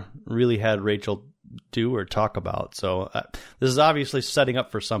never really had Rachel do or talk about. So this is obviously setting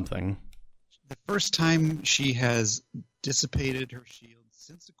up for something. The first time she has dissipated her shield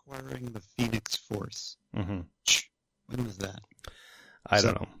since acquiring the Phoenix Force. Mm-hmm. When was that? I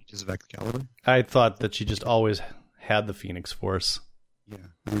don't know. Pages of Excalibur? I thought that she just always had the Phoenix Force. Yeah.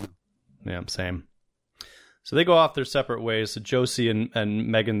 I don't know. Yeah, same. So they go off their separate ways. So Josie and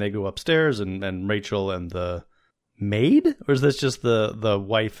Megan, they go upstairs, and Rachel and the maid? Or is this just the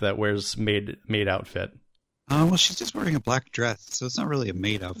wife that wears maid outfit? Well, she's just wearing a black dress, so it's not really a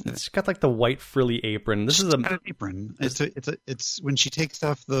maid outfit. She's got like the white frilly apron. She's got an apron. It's when she takes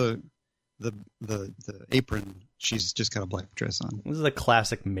off the apron, she's just got a black dress on. This is a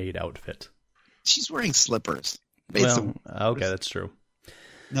classic maid outfit. She's wearing slippers. Well, okay, that's true.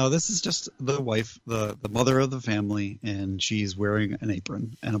 No, this is just the wife, the mother of the family, and she's wearing an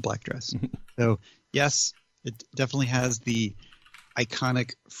apron and a black dress. So, yes, it definitely has the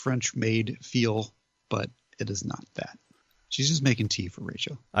iconic French maid feel, but it is not that. She's just making tea for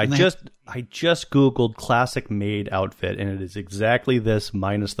Rachel. I just Googled classic maid outfit, and it is exactly this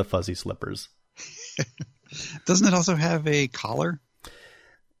minus the fuzzy slippers. Doesn't it also have a collar?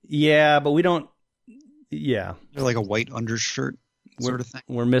 Yeah, but we don't. Yeah. Like a white undershirt sort of thing.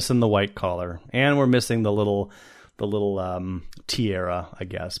 We're missing the white collar, and we're missing the little tiara, I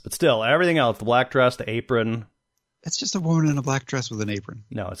guess. But still, everything else, the black dress, the apron. It's just a woman in a black dress with an apron.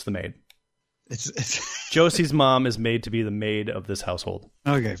 No, it's the maid. It's Josie's mom is made to be the maid of this household.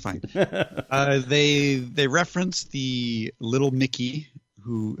 Okay, fine. They reference the little Mickey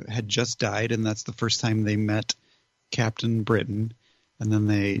who had just died, and that's the first time they met Captain Britain. And then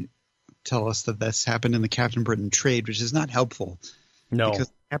they tell us that this happened in the Captain Britain trade, which is not helpful. No.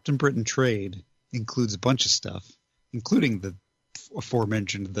 Because Captain Britain trade includes a bunch of stuff, including the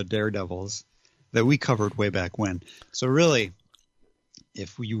aforementioned the Daredevils that we covered way back when. So really,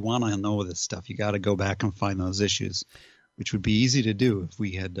 if you want to know this stuff, you got to go back and find those issues, which would be easy to do if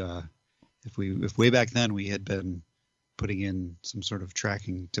we had, if way back then we had been putting in some sort of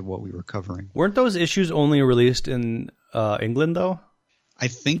tracking to what we were covering. Weren't those issues only released in England, though? I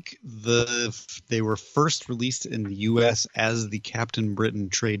think they were first released in the U.S. as the Captain Britain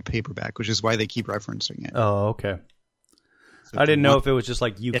trade paperback, which is why they keep referencing it. Oh, okay. So I didn't know if it was just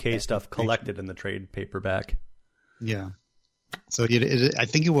like UK stuff collected in the trade paperback. Yeah. So I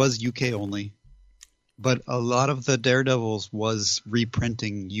think it was UK only, but a lot of the Daredevils was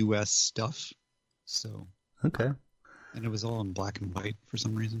reprinting US stuff. So okay, and it was all in black and white for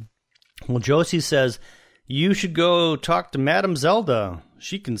some reason. Well, Josie says, you should go talk to Madame Zelda.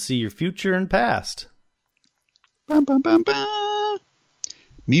 She can see your future and past. Bum, bum, bum, bum.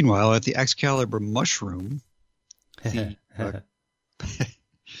 Meanwhile, at the Excalibur mushroom, the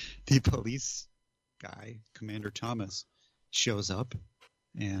police guy, Commander Thomas, shows up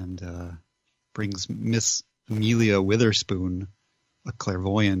and brings Miss Amelia Witherspoon, a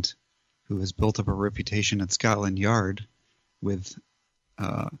clairvoyant who has built up a reputation at Scotland Yard, with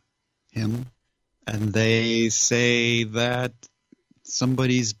him. And they say that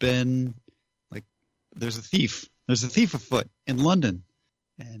somebody's been, like, there's a thief afoot in London.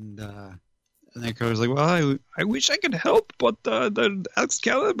 And Nightcrawler's like, well, I wish I could help, but the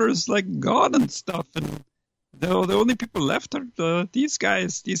Excalibur's like gone and stuff, and the only people left are these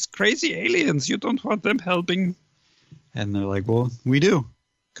guys, these crazy aliens. You don't want them helping. And they're like, well, we do,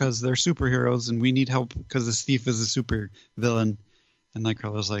 because they're superheroes, and we need help because this thief is a super villain. And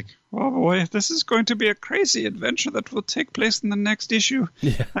Nightcrawler's like, oh boy, this is going to be a crazy adventure that will take place in the next issue.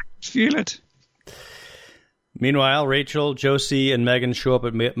 Yeah. I can feel it. Meanwhile, Rachel, Josie, and Megan show up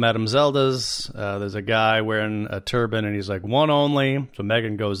at Madame Zelda's. There's a guy wearing a turban, and he's like, one only. So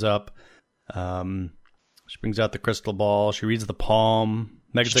Megan goes up. She brings out the crystal ball. She reads the palm.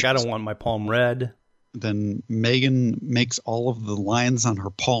 Megan's like, I don't want my palm red. Then Megan makes all of the lines on her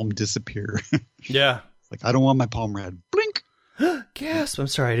palm disappear. Yeah. Like, I don't want my palm red. Blink! Gasp! I'm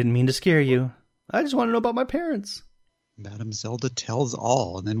sorry, I didn't mean to scare you. I just want to know about my parents. Madame Zelda tells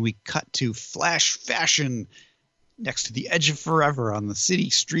all, and then we cut to flash fashion next to the edge of forever on the city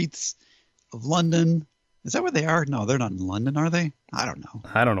streets of London. Is that where they are? No, they're not in London, are they? I don't know.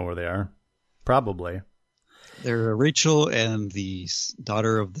 I don't know where they are. Probably. They're Rachel and the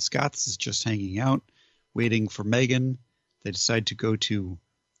daughter of the Scotts is just hanging out, waiting for Megan. They decide to go to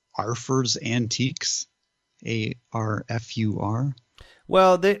Arfur's Antiques, Arfur.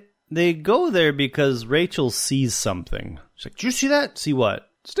 Well, they go there because Rachel sees something. She's like, did you see that? See what?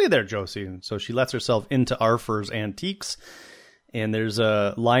 Stay there, Josie. And so she lets herself into Arfur's Antiques. And there's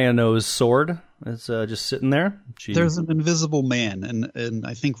a lion-nose sword that's just sitting there. There's an invisible man, and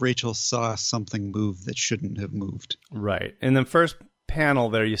I think Rachel saw something move that shouldn't have moved. Right. In the first panel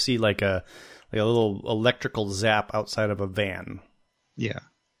there, you see like a little electrical zap outside of a van. Yeah.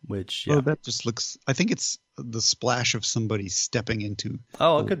 Which, yeah. Oh, that just looks... I think it's the splash of somebody stepping into...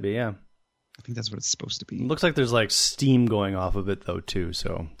 Oh, it could be, yeah. I think that's what it's supposed to be. It looks like there's like steam going off of it, though, too.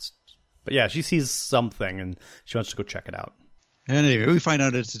 So, but yeah, she sees something, and she wants to go check it out. And anyway, we find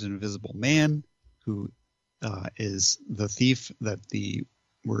out it's an invisible man who is the thief that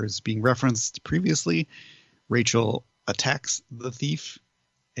was being referenced previously. Rachel attacks the thief,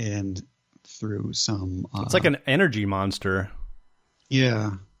 and through some... it's like an energy monster.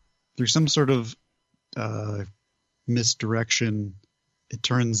 Yeah. Through some sort of misdirection, it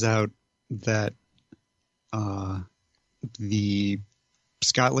turns out that the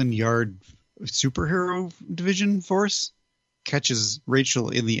Scotland Yard superhero division force catches Rachel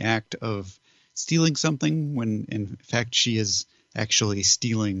in the act of stealing something when in fact she is actually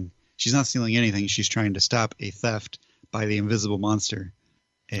stealing. She's not stealing anything. She's trying to stop a theft by the invisible monster.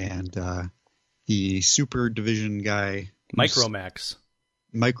 And the super division guy, Micromax,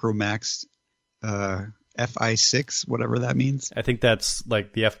 FI6, whatever that means. I think that's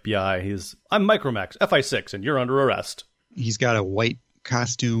like the FBI. I'm Micromax, FI6, and you're under arrest. He's got a white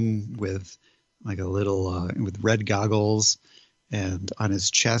costume with like a little with red goggles, and on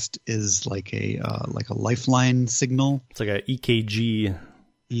his chest is like a lifeline signal. It's like a EKG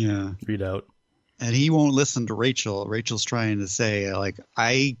readout. And he won't listen to Rachel. Rachel's trying to say, like,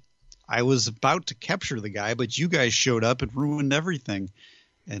 I was about to capture the guy, but you guys showed up and ruined everything.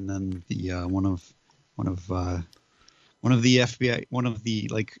 And then the one of the FBI, one of the,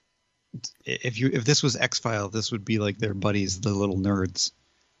 like, if this was X-Files, this would be like their buddies, the little nerds,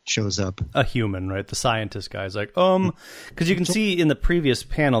 shows up. A human, right? The scientist guy's like, because you can see in the previous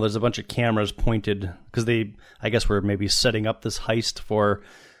panel, there's a bunch of cameras pointed because they, I guess, were maybe setting up this heist for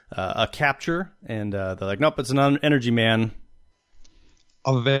a capture, and they're like, nope, it's an energy man.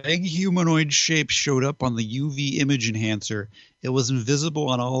 A vague humanoid shape showed up on the UV image enhancer. It was invisible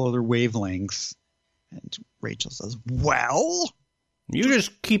on all other wavelengths. And Rachel says, well... You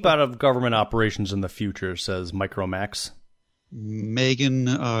just keep out of government operations in the future, says Micromax. Megan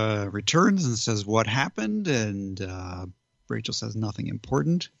returns and says, what happened? And Rachel says, nothing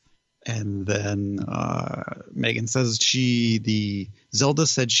important. And then Megan says Zelda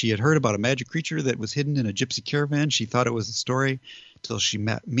said she had heard about a magic creature that was hidden in a gypsy caravan. She thought it was a story till she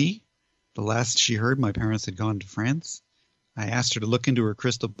met me. The last she heard, my parents had gone to France. I asked her to look into her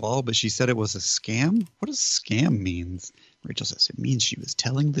crystal ball, but she said it was a scam. What does scam means? Rachel says, it means she was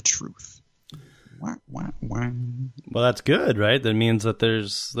telling the truth. Wah, wah, wah. Well, that's good, right? That means that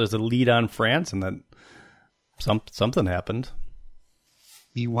there's a lead on France and that something happened.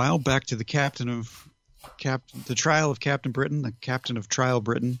 Meanwhile, back to the the trial of Captain Britain, the captain of Trial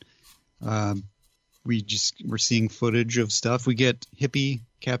Britain. We're seeing footage of stuff. We get hippie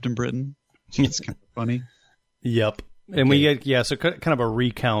Captain Britain. It's kind of funny. Yep. And we get, so kind of a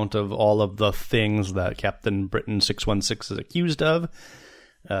recount of all of the things that Captain Britain 616 is accused of.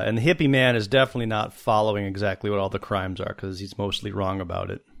 And the hippie man is definitely not following exactly what all the crimes are because he's mostly wrong about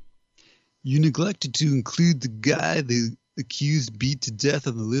it. You neglected to include the guy the accused beat to death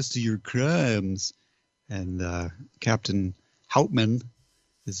on the list of your crimes. And Captain Houtman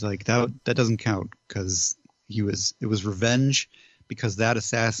is like, that doesn't count because it was revenge because that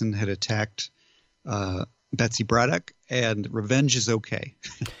assassin had attacked Betsy Braddock, and revenge is okay.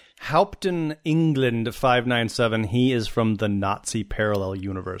 Haupten England 597, he is from the Nazi parallel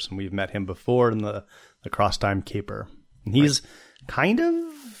universe, and we've met him before in the Crosstime Caper. And he's kind of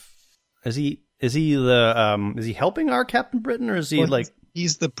is he helping our Captain Britain, or is he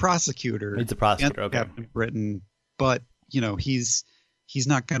he's the prosecutor? He's the prosecutor, okay. Captain Britain, but he's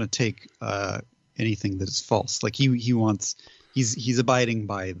not going to take anything that is false. Like he's abiding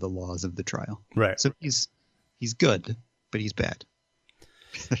by the laws of the trial. Right. So he's good, but he's bad.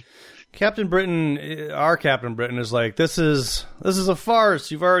 Captain Britain, our Captain Britain is like, this is a farce.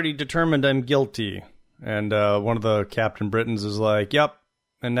 You've already determined I'm guilty. And one of the Captain Britons is like, yep.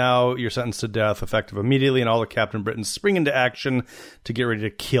 And now you're sentenced to death effective immediately. And all the Captain Britons spring into action to get ready to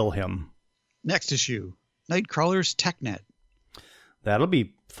kill him. Next issue, Nightcrawler's TechNet. That'll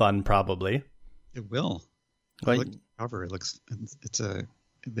be fun, probably. It will. I look at the cover.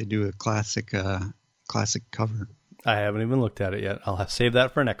 They do a classic cover. I haven't even looked at it yet. I'll save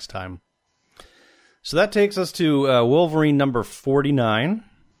that for next time. So that takes us to Wolverine number 49.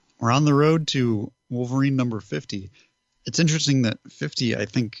 We're on the road to Wolverine number 50. It's interesting that 50, I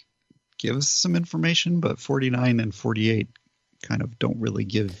think, gives some information, but 49 and 48 kind of don't really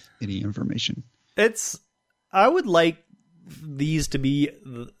give any information. I would like these to be,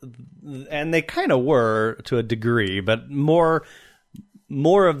 and they kind of were to a degree, but more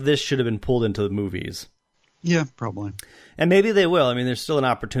of this should have been pulled into the movies. Yeah, probably. And maybe they will. I mean, there's still an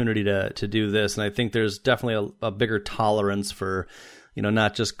opportunity to do this, and I think there's definitely a bigger tolerance for,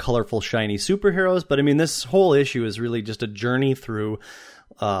 not just colorful, shiny superheroes, but I mean, this whole issue is really just a journey through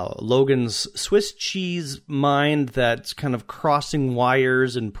Logan's Swiss cheese mind that's kind of crossing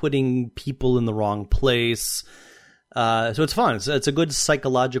wires and putting people in the wrong place. So it's fun. It's a good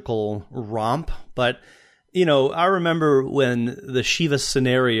psychological romp, but I remember when the Shiva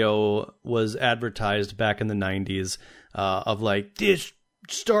scenario was advertised back in the 90s, of like, this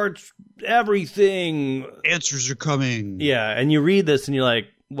starts everything. Answers are coming. Yeah, and you read this and you're like,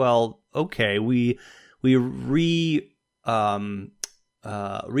 well, okay, we reaffirm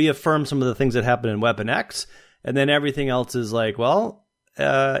some of the things that happened in Weapon X, and then everything else is like, well,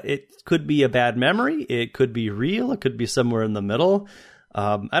 it could be a bad memory, it could be real, it could be somewhere in the middle.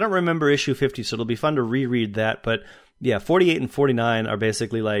 I don't remember issue 50, so it'll be fun to reread that. But yeah, 48 and 49 are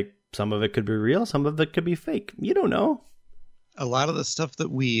basically like, some of it could be real, some of it could be fake. You don't know. A lot of the stuff that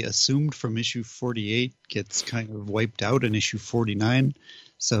we assumed from issue 48 gets kind of wiped out in issue 49.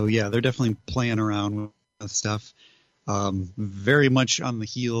 So yeah, they're definitely playing around with stuff. Very much on the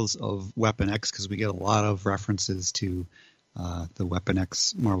heels of Weapon X, because we get a lot of references to the Weapon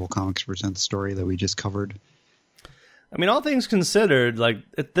X Marvel Comics Presents story that we just covered. I mean, all things considered, like,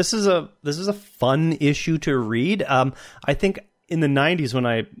 this is a fun issue to read. I think in the 90s when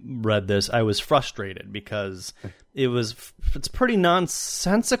I read this, I was frustrated because it's pretty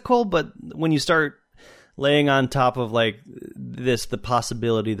nonsensical, but when you start laying on top of like this, the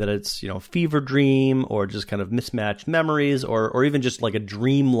possibility that it's, fever dream or just kind of mismatched memories or even just like a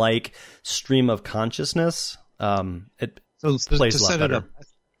dream-like stream of consciousness, it plays a lot better.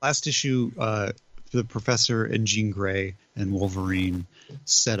 Last issue, the Professor and Jean Grey and Wolverine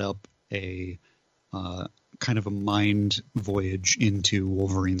set up a kind of a mind voyage into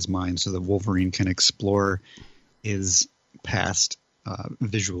Wolverine's mind so that Wolverine can explore his past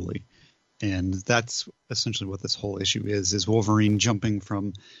visually. And that's essentially what this whole issue is Wolverine jumping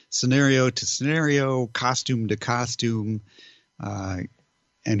from scenario to scenario, costume to costume, and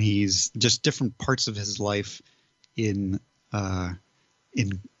he's just different parts of his life in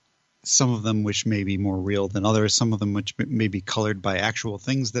some of them which may be more real than others, some of them which may be colored by actual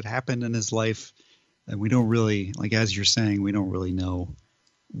things that happened in his life. And we don't really, like as you're saying, we don't really know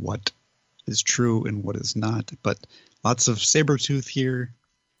what is true and what is not. But lots of Sabretooth here.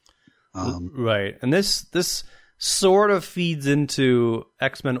 Right. And this sort of feeds into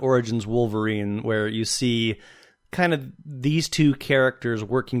X-Men Origins Wolverine, where you see kind of these two characters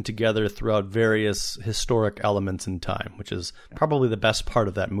working together throughout various historic elements in time, which is probably the best part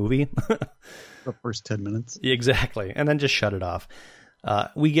of that movie. The first 10 minutes. Exactly. And then just shut it off.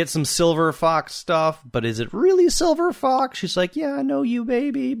 We get some Silver Fox stuff, but is it really Silver Fox? She's like, yeah, I know you,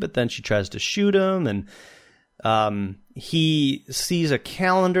 baby. But then she tries to shoot him, and he sees a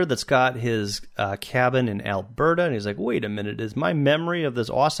calendar that's got his cabin in Alberta, and he's like, wait a minute, is my memory of this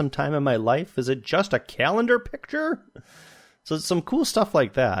awesome time in my life, is it just a calendar picture? So some cool stuff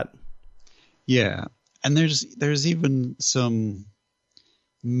like that. Yeah, and there's even some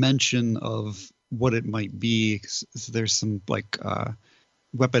mention of what it might be. There's some like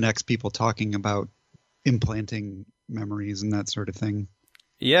Weapon X people talking about implanting memories and that sort of thing.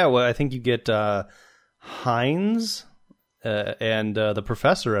 Yeah, well, I think you get Hines and the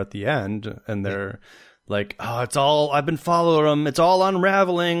professor at the end, and they're like, oh, it's all, I've been following him, it's all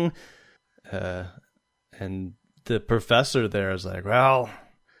unraveling. And the professor there is like, well,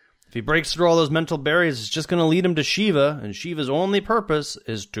 if he breaks through all those mental barriers, it's just going to lead him to Shiva, and Shiva's only purpose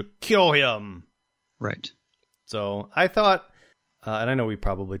is to kill him. Right. So I thought, and I know we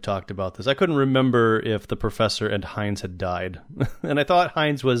probably talked about this, I couldn't remember if the professor and Hines had died. And I thought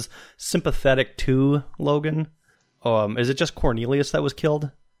Hines was sympathetic to Logan. Is it just Cornelius that was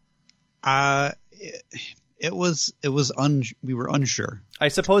killed? We were unsure. I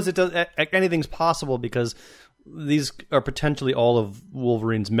suppose it does. Anything's possible because these are potentially all of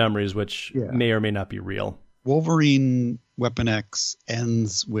Wolverine's memories, which may or may not be real. Wolverine Weapon X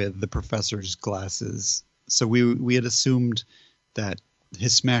ends with the professor's glasses. So we had assumed that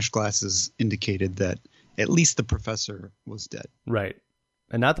his smashed glasses indicated that at least the professor was dead. Right.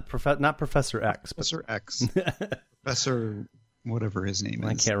 And not Professor X. Professor X. Professor whatever his name is.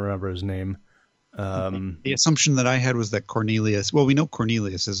 I can't remember his name. The assumption that I had was that Cornelius... Well, we know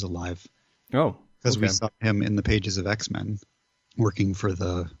Cornelius is alive. Oh, because we saw him in the pages of X-Men working for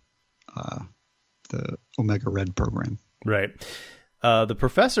the Omega Red program. Right. The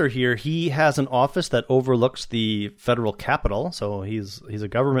professor here, he has an office that overlooks the federal capital, so he's a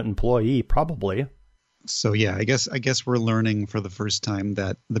government employee, probably. So yeah, I guess we're learning for the first time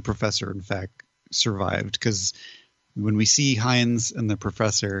that the professor, in fact, survived, because when we see Hines and the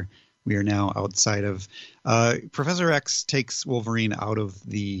professor, we are now outside of... Professor X takes Wolverine out of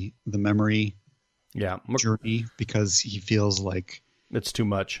the memory journey because he feels like... It's too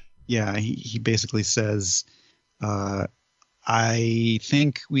much. Yeah, he basically says... I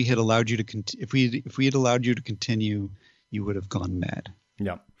think we had allowed you to if we had allowed you to continue, you would have gone mad.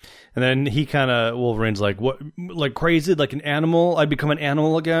 Yeah. And then Wolverine's like, what, like crazy, like an animal? I'd become an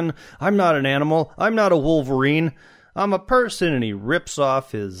animal again? I'm not an animal. I'm not a Wolverine. I'm a person. And he rips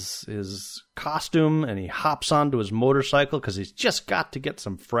off his costume and he hops onto his motorcycle because he's just got to get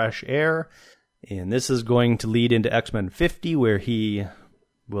some fresh air. And this is going to lead into X-Men 50, where he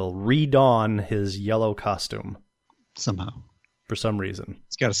will redon his yellow costume. Somehow. For some reason.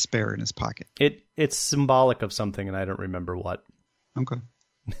 He's got a spare in his pocket. It's symbolic of something, and I don't remember what. Okay.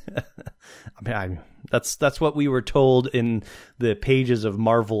 I mean, that's what we were told in the pages of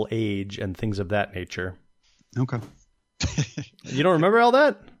Marvel Age and things of that nature. Okay. You don't remember all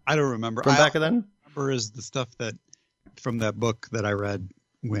that? I don't remember. From back then? Remember is the stuff that from that book that I read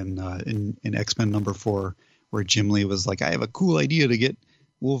when in X-Men #4, where Jim Lee was like, I have a cool idea to get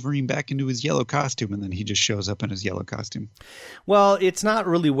Wolverine back into his yellow costume, and then he just shows up in his yellow costume. Well, it's not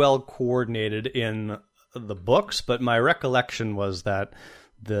really well coordinated in the books, but my recollection was that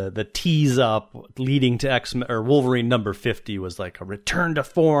the tease up leading to X-Men or Wolverine #50 was like a return to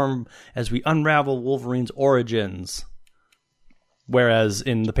form as we unravel Wolverine's origins. Whereas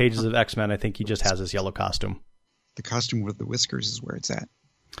in the pages of X-Men, I think he just has his yellow costume. The costume with the whiskers is where it's at.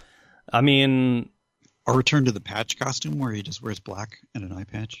 I mean... A return to the patch costume where he just wears black and an eye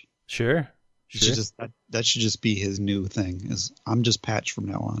patch. Sure. That should just be his new thing. Is I'm just Patch from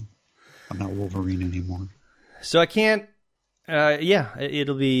now on. I'm not Wolverine anymore. So I can't.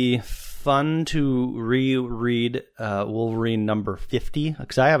 It'll be fun to reread Wolverine #50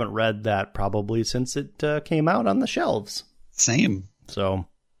 because I haven't read that probably since it came out on the shelves. Same. So,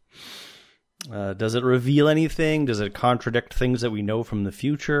 does it reveal anything? Does it contradict things that we know from the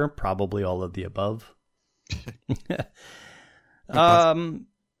future? Probably all of the above.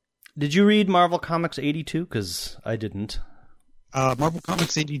 Did you read Marvel Comics 82? Because I didn't. Marvel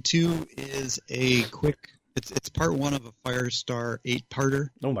Comics 82 is a quick... It's part 1 of a Firestar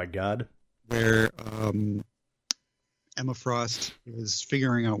 8-parter. Oh my god. Where Emma Frost is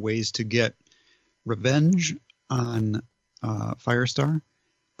figuring out ways to get revenge on Firestar,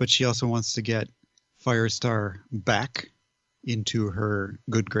 but she also wants to get Firestar back into her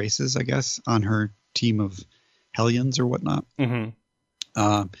good graces, I guess, on her team of Hellions or whatnot.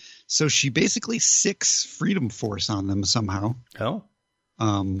 Mm-hmm. So she basically sicks Freedom Force on them somehow. Oh.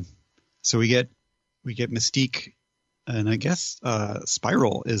 So we get Mystique, and I guess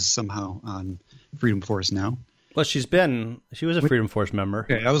Spiral is somehow on Freedom Force now. Well, she was a Freedom Force member.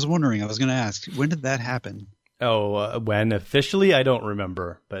 Okay, I was wondering, I was going to ask, when did that happen? Oh, when officially? I don't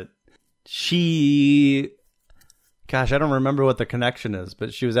remember, but gosh, I don't remember what the connection is,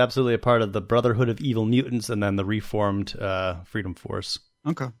 but she was absolutely a part of the Brotherhood of Evil Mutants and then the reformed Freedom Force.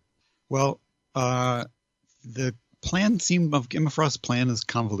 Okay. Well, the plan Emma Frost's plan is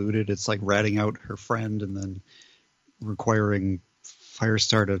convoluted. It's like ratting out her friend and then requiring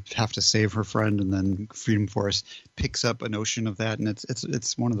Firestar to have to save her friend, and then Freedom Force picks up a notion of that, and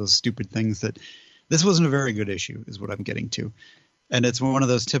it's one of those stupid things that this wasn't a very good issue, is what I'm getting to. And it's one of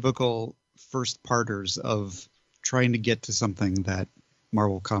those typical first parters of trying to get to something that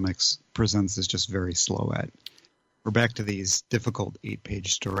Marvel Comics presents is just very slow at. We're back to these difficult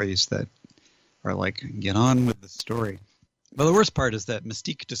 8-page stories that are like, get on with the story. But the worst part is that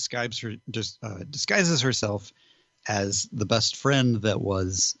Mystique disguises herself as the best friend that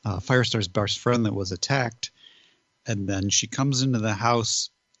was Firestar's best friend that was attacked, and then she comes into the house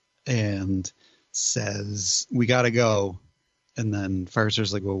and says, "We gotta go." And then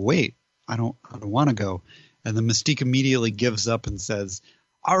Firestar's like, "Well, wait, I don't want to go." And then Mystique immediately gives up and says,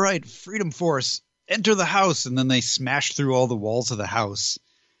 "All right, Freedom Force, enter the house." And then they smash through all the walls of the house,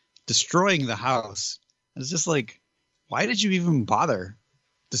 destroying the house. And it's just like, why did you even bother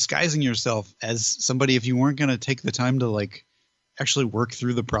disguising yourself as somebody if you weren't going to take the time to like actually work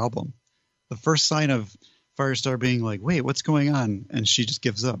through the problem? The first sign of Firestar being like, "Wait, what's going on?" And she just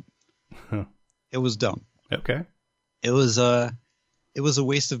gives up. Huh. It was dumb. Okay. It was a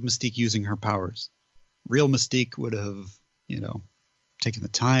waste of Mystique using her powers. Real Mystique would have, taken the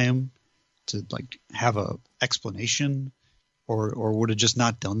time to like have a explanation, or would have just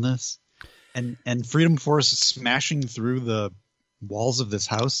not done this. And Freedom Force smashing through the walls of this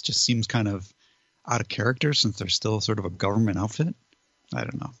house just seems kind of out of character since they're still sort of a government outfit. I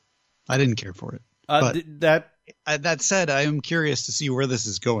don't know. I didn't care for it. But that said, I am curious to see where this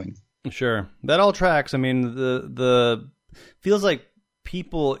is going. Sure, that all tracks. I mean, the feels like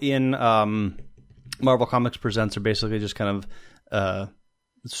people in Marvel Comics Presents are basically just kind of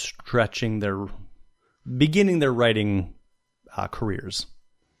beginning their writing careers.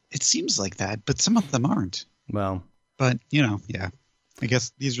 It seems like that, but some of them aren't. Well, but yeah, I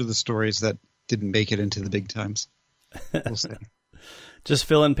guess these are the stories that didn't make it into the big times. We'll see. Just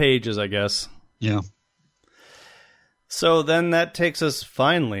fill in pages, I guess. Yeah. So then that takes us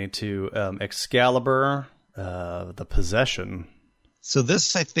finally to Excalibur, the Possession. So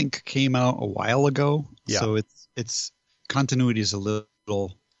this, I think, came out a while ago. Yeah. So its continuity is a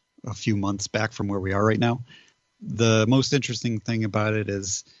few months back from where we are right now. The most interesting thing about it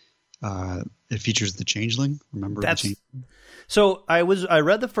is it features the Changeling. Remember the Changeling? So I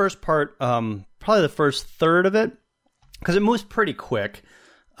read the first part, probably the first third of it, because it moves pretty quick.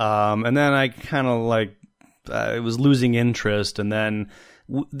 And then I kind of it was losing interest. And then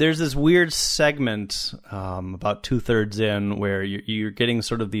there's this weird segment about 2/3 in where you're getting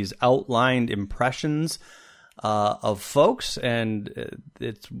sort of these outlined impressions of folks. And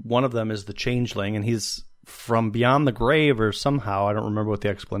it's one of them is the Changeling, and he's from beyond the grave or somehow. I don't remember what the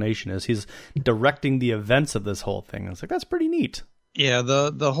explanation is. He's directing the events of this whole thing. I was like, that's pretty neat. Yeah,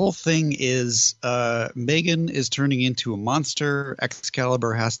 the whole thing is Megan is turning into a monster.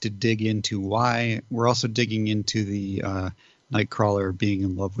 Excalibur has to dig into why. We're also digging into the Nightcrawler being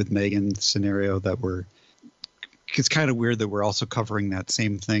in love with Megan scenario it's kind of weird that we're also covering that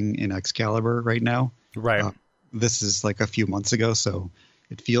same thing in Excalibur right now. Right. This is like a few months ago, so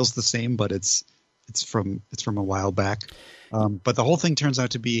it feels the same, but it's from a while back. But the whole thing turns out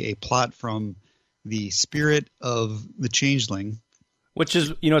to be a plot from the spirit of the Changeling. Which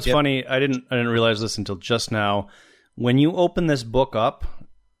is, it's funny. I didn't realize this until just now. When you open this book up,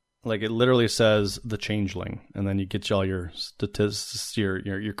 like it literally says the Changeling, and then you get all your statistics,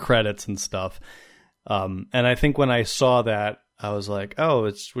 your credits and stuff. And I think when I saw that, I was like, oh,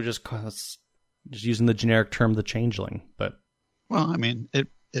 we're just using the generic term the Changeling. But well, I mean, it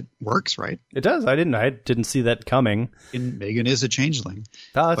works, right? It does. I didn't see that coming. And Megan is a Changeling.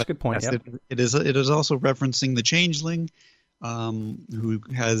 Oh, that's a good point. Yep. It is also referencing the Changeling.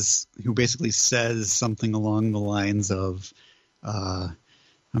 Who basically says something along the lines of,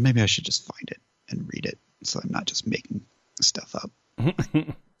 maybe I should just find it and read it, so I'm not just making stuff up.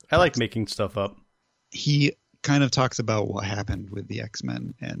 I like making stuff up. He kind of talks about what happened with the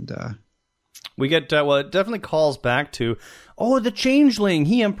X-Men and We get, well, it definitely calls back to, the Changeling.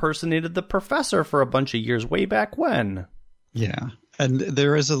 He impersonated the Professor for a bunch of years way back when. Yeah. And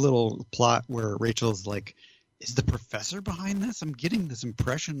there is a little plot where Rachel's like, is the Professor behind this? I'm getting this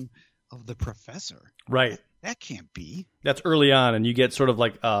impression of the Professor. Right. That can't be. That's early on, and you get sort of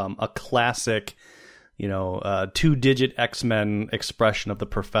like a classic, 2-digit X-Men expression of the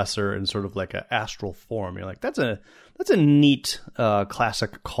Professor in sort of like an astral form. You're like, that's a neat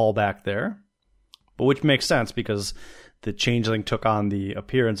classic callback there, but which makes sense because the Changeling took on the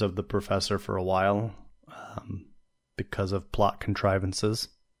appearance of the Professor for a while because of plot contrivances.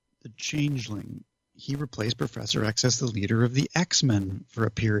 The Changeling, he replaced Professor X as the leader of the X-Men for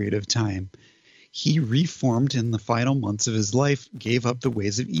a period of time. He reformed in the final months of his life, gave up the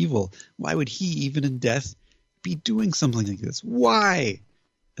ways of evil. Why would he, even in death, be doing something like this? Why?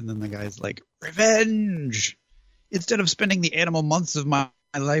 And then the guy's like, revenge! Instead of spending the animal months of my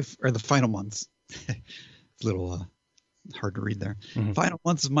life, or the final months. It's a little hard to read there. Mm-hmm. Final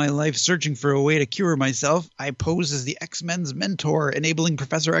months of my life searching for a way to cure myself, I pose as the X-Men's mentor, enabling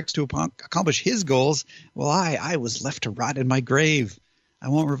Professor X to accomplish his goals, while I was left to rot in my grave. I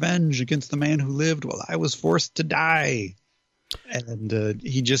want revenge against the man who lived while I was forced to die. And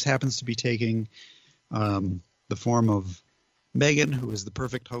he just happens to be taking the form of Megan, who is the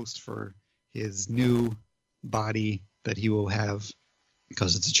perfect host for his new body that he will have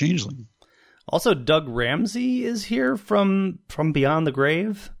because it's a changeling. Also, Doug Ramsey is here from Beyond the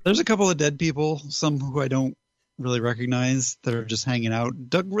Grave. There's a couple of dead people, some who I don't really recognize, that are just hanging out.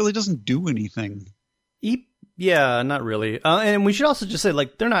 Doug really doesn't do anything. Yeah, not really. And we should also just say,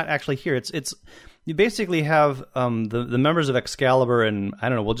 like, they're not actually here. It's you basically have the members of Excalibur and, I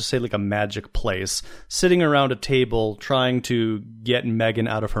don't know, we'll just say like a magic place, sitting around a table trying to get Megan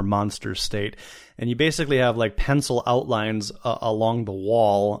out of her monster state. And you basically have like pencil outlines along the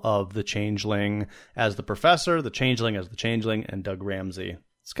wall of the Changeling as the Professor, the Changeling as the Changeling, and Doug Ramsey.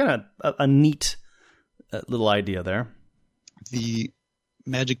 It's kind of a neat little idea there. The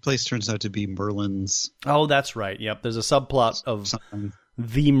magic place turns out to be Merlin's. Oh, that's right. Yep. There's a subplot of something.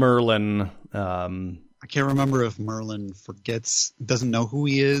 The Merlin. I can't remember if Merlin doesn't know who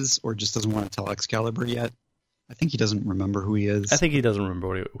he is, or just doesn't want to tell Excalibur yet. I think he doesn't remember who he is. I think he doesn't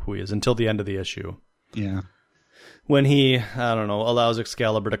remember who he is until the end of the issue. Yeah. When he, allows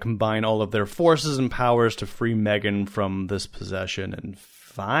Excalibur to combine all of their forces and powers to free Megan from this possession and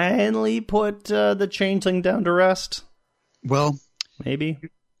finally put the Changeling down to rest. Well, maybe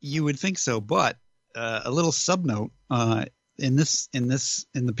you would think so, but a little subnote in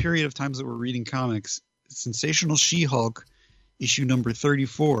the period of times that we're reading comics, Sensational She-Hulk issue number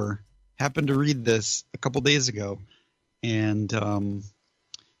 34 happened to read this a couple days ago, and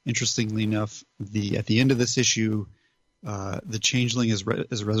interestingly enough, at the end of this issue, the Changeling is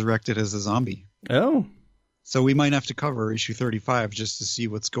resurrected as a zombie. Oh, so we might have to cover issue 35 just to see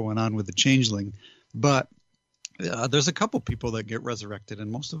what's going on with the Changeling, but. There's a couple people that get resurrected,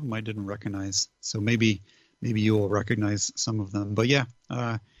 and most of them I didn't recognize. So maybe you'll recognize some of them. But yeah,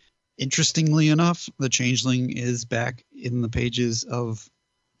 interestingly enough, the Changeling is back in the pages of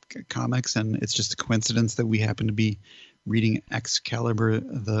comics, and it's just a coincidence that we happen to be reading Excalibur,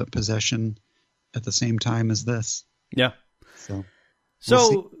 the Possession, at the same time as this. Yeah.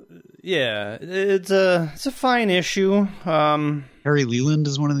 So yeah, it's a fine issue. Harry Leland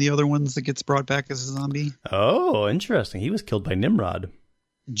is one of the other ones that gets brought back as a zombie. Oh, interesting. He was killed by Nimrod.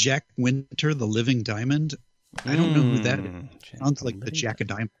 Jack Winter, the Living Diamond. I don't know who that is. Sounds like the Jack of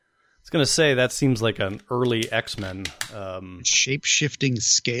Diamond. I was going to say, that seems like an early X-Men. Shape-shifting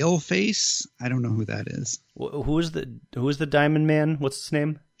Scale Face. I don't know who that is. Who is the Diamond Man? What's his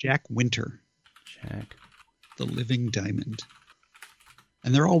name? Jack Winter. Jack. The Living Diamond.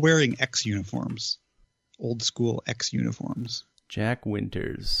 And they're all wearing X uniforms. Old school X uniforms. Jack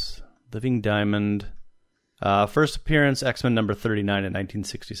Winters. Living Diamond. First appearance, X-Men number 39 in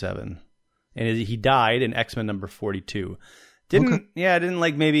 1967. And he died in X-Men number 42. Didn't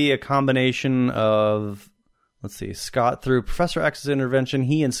like maybe a combination of, let's see, Scott, through Professor X's intervention,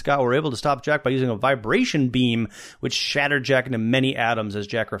 he and Scott were able to stop Jack by using a vibration beam, which shattered Jack into many atoms as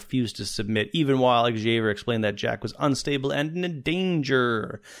Jack refused to submit, even while Xavier explained that Jack was unstable and in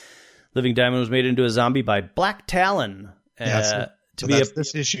danger. Living Diamond was made into a zombie by Black Talon.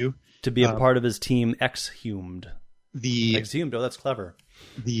 This issue. To be a part of his team, Exhumed. Exhumed, that's clever.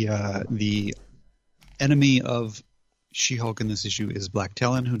 The enemy of She-Hulk in this issue is Black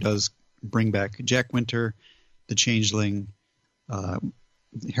Talon, who does bring back Jack Winter, the Changeling,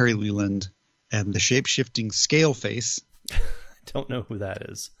 Harry Leland, and the shape-shifting Scale Face. Don't know who that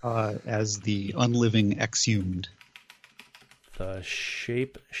is. As the unliving Exhumed. The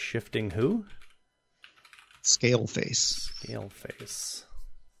shape-shifting who? Scale face. Scale face.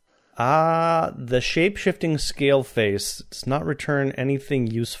 The shape-shifting scale face does not return anything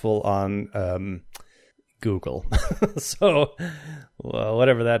useful on Google. So, well,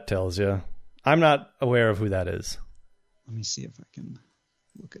 whatever that tells you. I'm not aware of who that is. Let me see if I can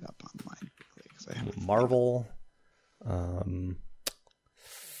look it up online quickly. 'Cause I haven't. Marvel.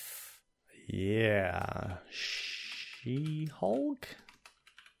 Yeah. She-Hulk?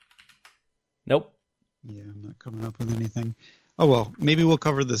 Nope. Yeah, I'm not coming up with anything. Oh, well, maybe we'll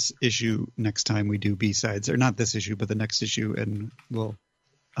cover this issue next time we do B-sides. Or not this issue, but the next issue. And we'll...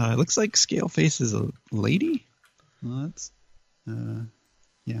 it looks like Scaleface is a lady? Well, that's...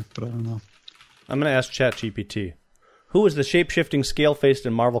 yeah, but I don't know. I'm going to ask ChatGPT. Who is the shape-shifting scale-faced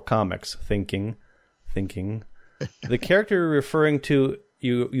in Marvel Comics? Thinking. The character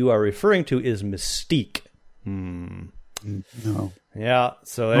you are referring to is Mystique. No. Yeah,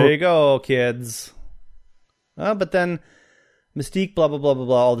 so there you go, kids. But then Mystique, blah, blah, blah, blah,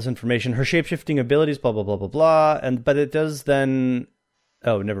 blah, all this information. Her shape-shifting abilities, blah, blah, blah, blah, blah. But it does then...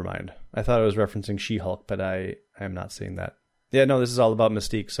 Oh, never mind. I thought I was referencing She-Hulk, but I am not seeing that. Yeah, no, this is all about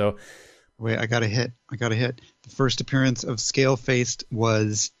Mystique, so... Wait, I got a hit. The first appearance of Scale-Faced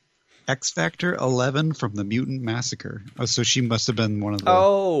was X-Factor 11 from the Mutant Massacre. Oh, so she must have been one of the...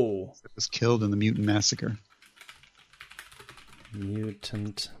 Oh! That was killed in the Mutant Massacre.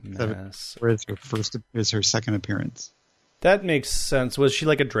 Mutant Mass. Where is her second appearance? That makes sense. Was she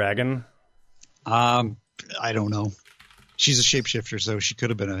like a dragon? I don't know. She's a shapeshifter, so she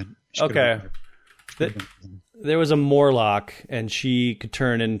could have been a... There was a Morlock, and she could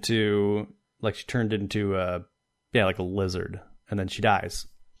turn into... Like, she turned into, like a lizard, and then she dies.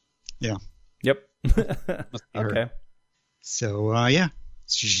 Yeah. Yep. Okay. So, yeah.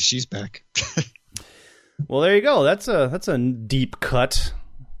 She's back. Well, there you go. That's a deep cut.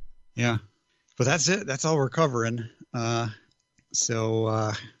 Yeah. But that's it. That's all we're covering.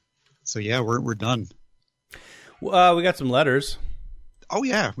 So yeah, we're done. We got some letters. Oh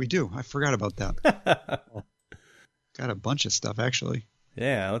yeah, we do. I forgot about that. Got a bunch of stuff actually.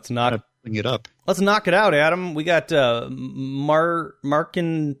 Yeah, let's bring it up. Let's knock it out, Adam. We got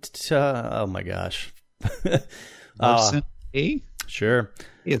Markin. Oh my gosh. Marcinta A? Sure.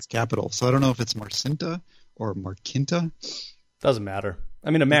 It's capital, so I don't know if it's Marcinta or Marquinta. Doesn't matter. I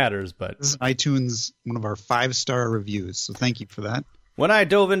mean, it matters, but... This is iTunes, one of our 5-star reviews, so thank you for that. When I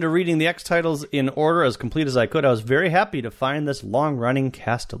dove into reading the X titles in order as complete as I could, I was very happy to find this long-running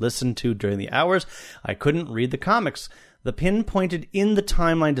cast to listen to during the hours I couldn't read the comics. The pin pointed in the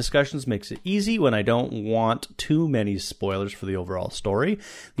timeline discussions makes it easy when I don't want too many spoilers for the overall story.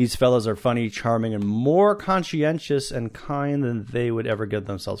 These fellas are funny, charming, and more conscientious and kind than they would ever give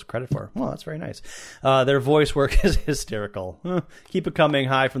themselves credit for. Well, that's very nice. Their voice work is hysterical. Keep it coming.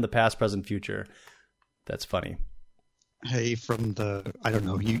 Hi from the past, present, future. That's funny. Hey, from the... I don't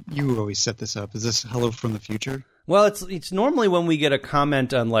know. You always set this up. Is this Hello from the Future? Well, it's normally when we get a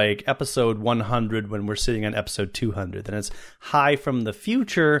comment on like episode 100 when we're sitting on episode 200. Then it's hi from the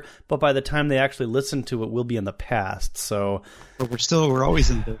future, but by the time they actually listen to it, we'll be in the past. So, but we're always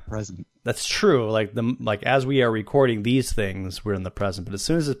in the present. That's true. Like as we are recording these things, we're in the present. But as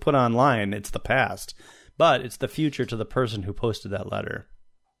soon as it's put online, it's the past. But it's the future to the person who posted that letter.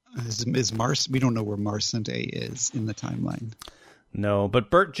 Is Mars? We don't know where Marcinta is in the timeline. No, but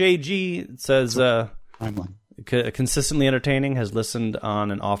Bert JG says timeline. Consistently entertaining, has listened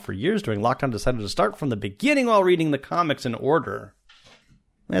on and off for years. During lockdown, decided to start from the beginning while reading the comics in order.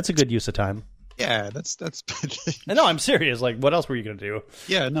 That's a good use of time. Yeah, that's. No, I'm serious. Like, what else were you going to do?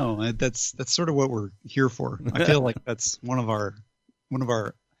 Yeah, no, that's sort of what we're here for. I feel like that's one of our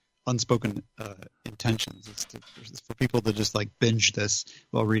unspoken intentions is for people to just like binge this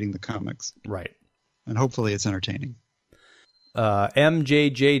while reading the comics. Right. And hopefully it's entertaining.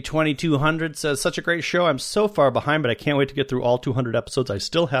 MJJ2200 says, such a great show. I'm so far behind, but I can't wait to get through all 200 episodes I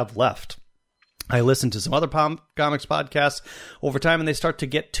still have left. I listened to some other comics podcasts over time, and they start to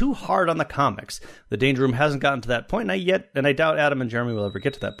get too hard on the comics. The Danger Room hasn't gotten to that point yet, and I doubt Adam and Jeremy will ever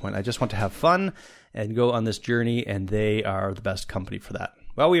get to that point. I just want to have fun and go on this journey, and they are the best company for that.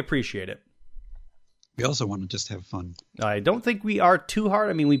 Well, we appreciate it. We also want to just have fun. I don't think we are too hard.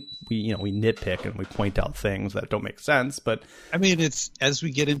 I mean, we nitpick and we point out things that don't make sense, but I mean, it's as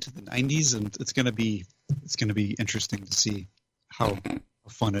we get into the 90s, and it's going to be interesting to see how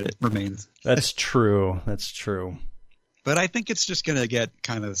fun it remains. That's true. That's true. But I think it's just going to get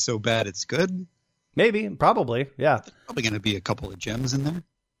kind of so bad it's good. Maybe, probably, yeah. There's probably going to be a couple of gems in there.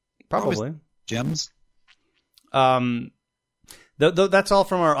 Probably gems. That's all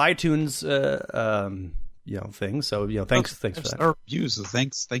from our iTunes. things. So thanks for that. Our reviews, so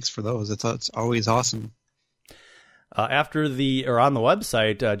thanks for those. It's always awesome. On the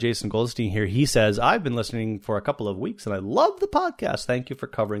website, Jason Goldstein here, he says, I've been listening for a couple of weeks and I love the podcast. Thank you for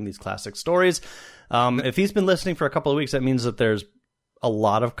covering these classic stories. If he's been listening for a couple of weeks, that means that there's a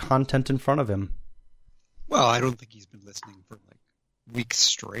lot of content in front of him. Well, I don't think he's been listening for weeks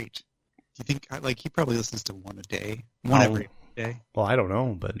straight. Do you think he probably listens to one every day? Well, I don't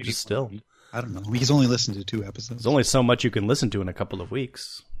know, but just still. I don't know. He's only listened to 2 episodes. There's only so much you can listen to in a couple of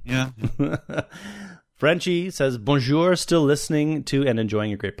weeks. Yeah. Frenchie says, bonjour, still listening to and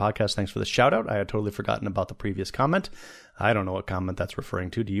enjoying a great podcast. Thanks for the shout out. I had totally forgotten about the previous comment. I don't know what comment that's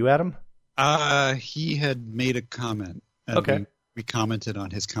referring to. Do you, Adam? He had made a comment. And okay. We commented on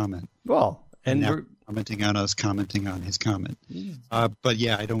his comment. Well, and now commenting on us, commenting on his comment. But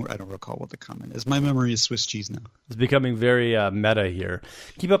yeah, I don't recall what the comment is. My memory is Swiss cheese now. It's becoming very meta here.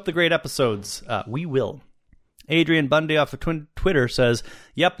 Keep up the great episodes. We will. Adrian Bundy off of Twitter says,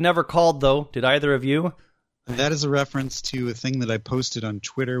 yep, never called though. Did either of you? That is a reference to a thing that I posted on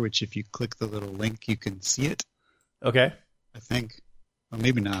Twitter, which if you click the little link, you can see it. Okay. I think. Well,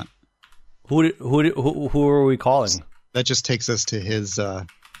 maybe not. Who are we calling? That just takes us to his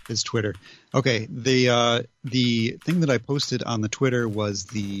Twitter. Okay. The thing that I posted on the Twitter was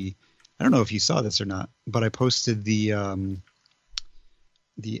I don't know if you saw this or not, but I posted the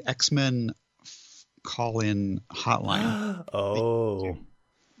X-Men call-in hotline. Oh.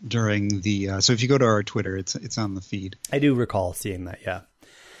 During so if you go to our Twitter, it's on the feed. I do recall seeing that, yeah.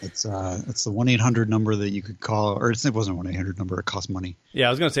 It's the 1-800 number that you could call, or it wasn't a 1-800 number, it costs money. Yeah, I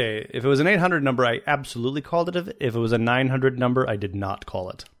was going to say, if it was an 800 number, I absolutely called it. If it was a 900 number, I did not call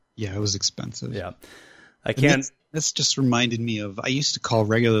it. Yeah, it was expensive. Yeah. I can't... This just reminded me of, I used to call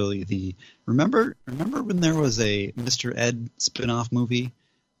regularly remember when there was a Mr. Ed spin-off movie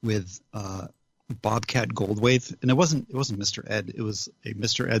with Bobcat Goldthwait? And it wasn't Mr. Ed, it was a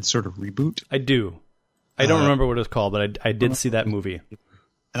Mr. Ed sort of reboot. I do. I don't remember what it was called, but I did see that movie.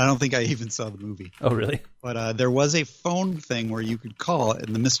 And I don't think I even saw the movie. Oh, really? But there was a phone thing where you could call,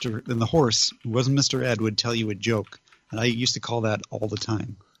 and the horse, who wasn't Mr. Ed, would tell you a joke. And I used to call that all the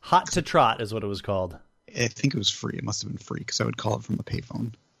time. Hot to Trot is what it was called. I think it was free. It must have been free because I would call it from a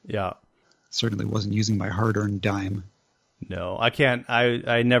payphone. Yeah. Certainly wasn't using my hard-earned dime. No, I can't.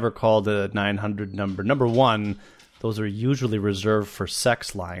 I never called a 900 number. Number one, those are usually reserved for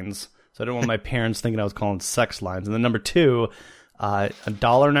sex lines. So I don't want my parents thinking I was calling sex lines. And then number two,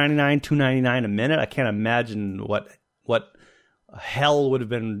 $1.99, $2.99 a minute. I can't imagine what hell would have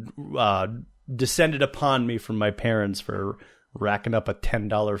been descended upon me from my parents for racking up a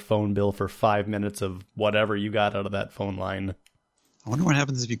 $10 phone bill for 5 minutes of whatever you got out of that phone line. I wonder what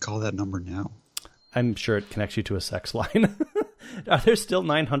happens if you call that number now. I'm sure it connects you to a sex line. Are there still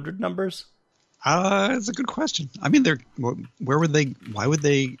 900 numbers? That's a good question. I mean, why would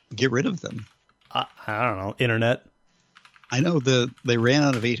they get rid of them? I don't know. Internet. I know they ran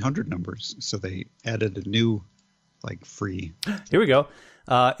out of 800 numbers, so they added a new, free. Here we go.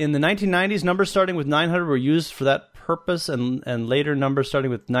 In the 1990s, numbers starting with 900 were used for that purpose, and later numbers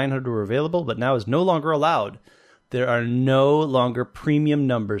starting with 900 were available, but now is no longer allowed. There are no longer premium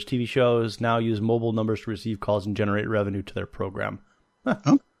numbers. TV shows now use mobile numbers to receive calls and generate revenue to their program. Huh.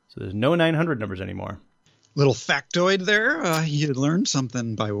 Oh. So there's no 900 numbers anymore. Little factoid there. You learned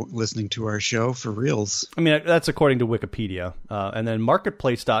something by listening to our show for reals. I mean, that's according to Wikipedia. And then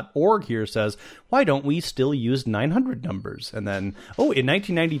marketplace.org here says, why don't we still use 900 numbers? And then, in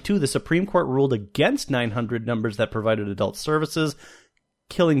 1992, the Supreme Court ruled against 900 numbers that provided adult services,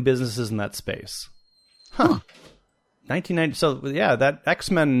 killing businesses in that space. Huh. 1990. So, yeah, that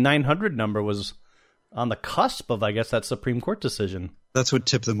X-Men 900 number was on the cusp of, I guess, that Supreme Court decision. That's what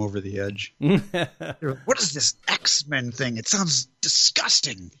tipped them over the edge. What is this X-Men thing? It sounds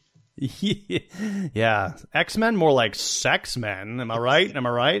disgusting. Yeah. X-Men, more like sex men. Am I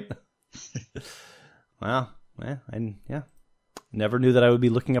right? Well, yeah. Never knew that I would be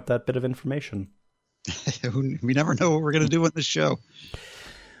looking up that bit of information. We never know what we're going to do with the show.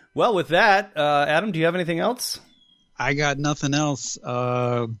 Well, with that, Adam, do you have anything else? I got nothing else.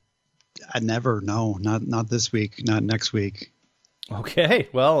 I never. No, not this week. Not next week. Okay,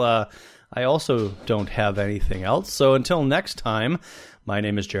 well, I also don't have anything else. So until next time, my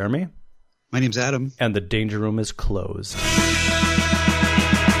name is Jeremy. My name's Adam. And the Danger Room is closed.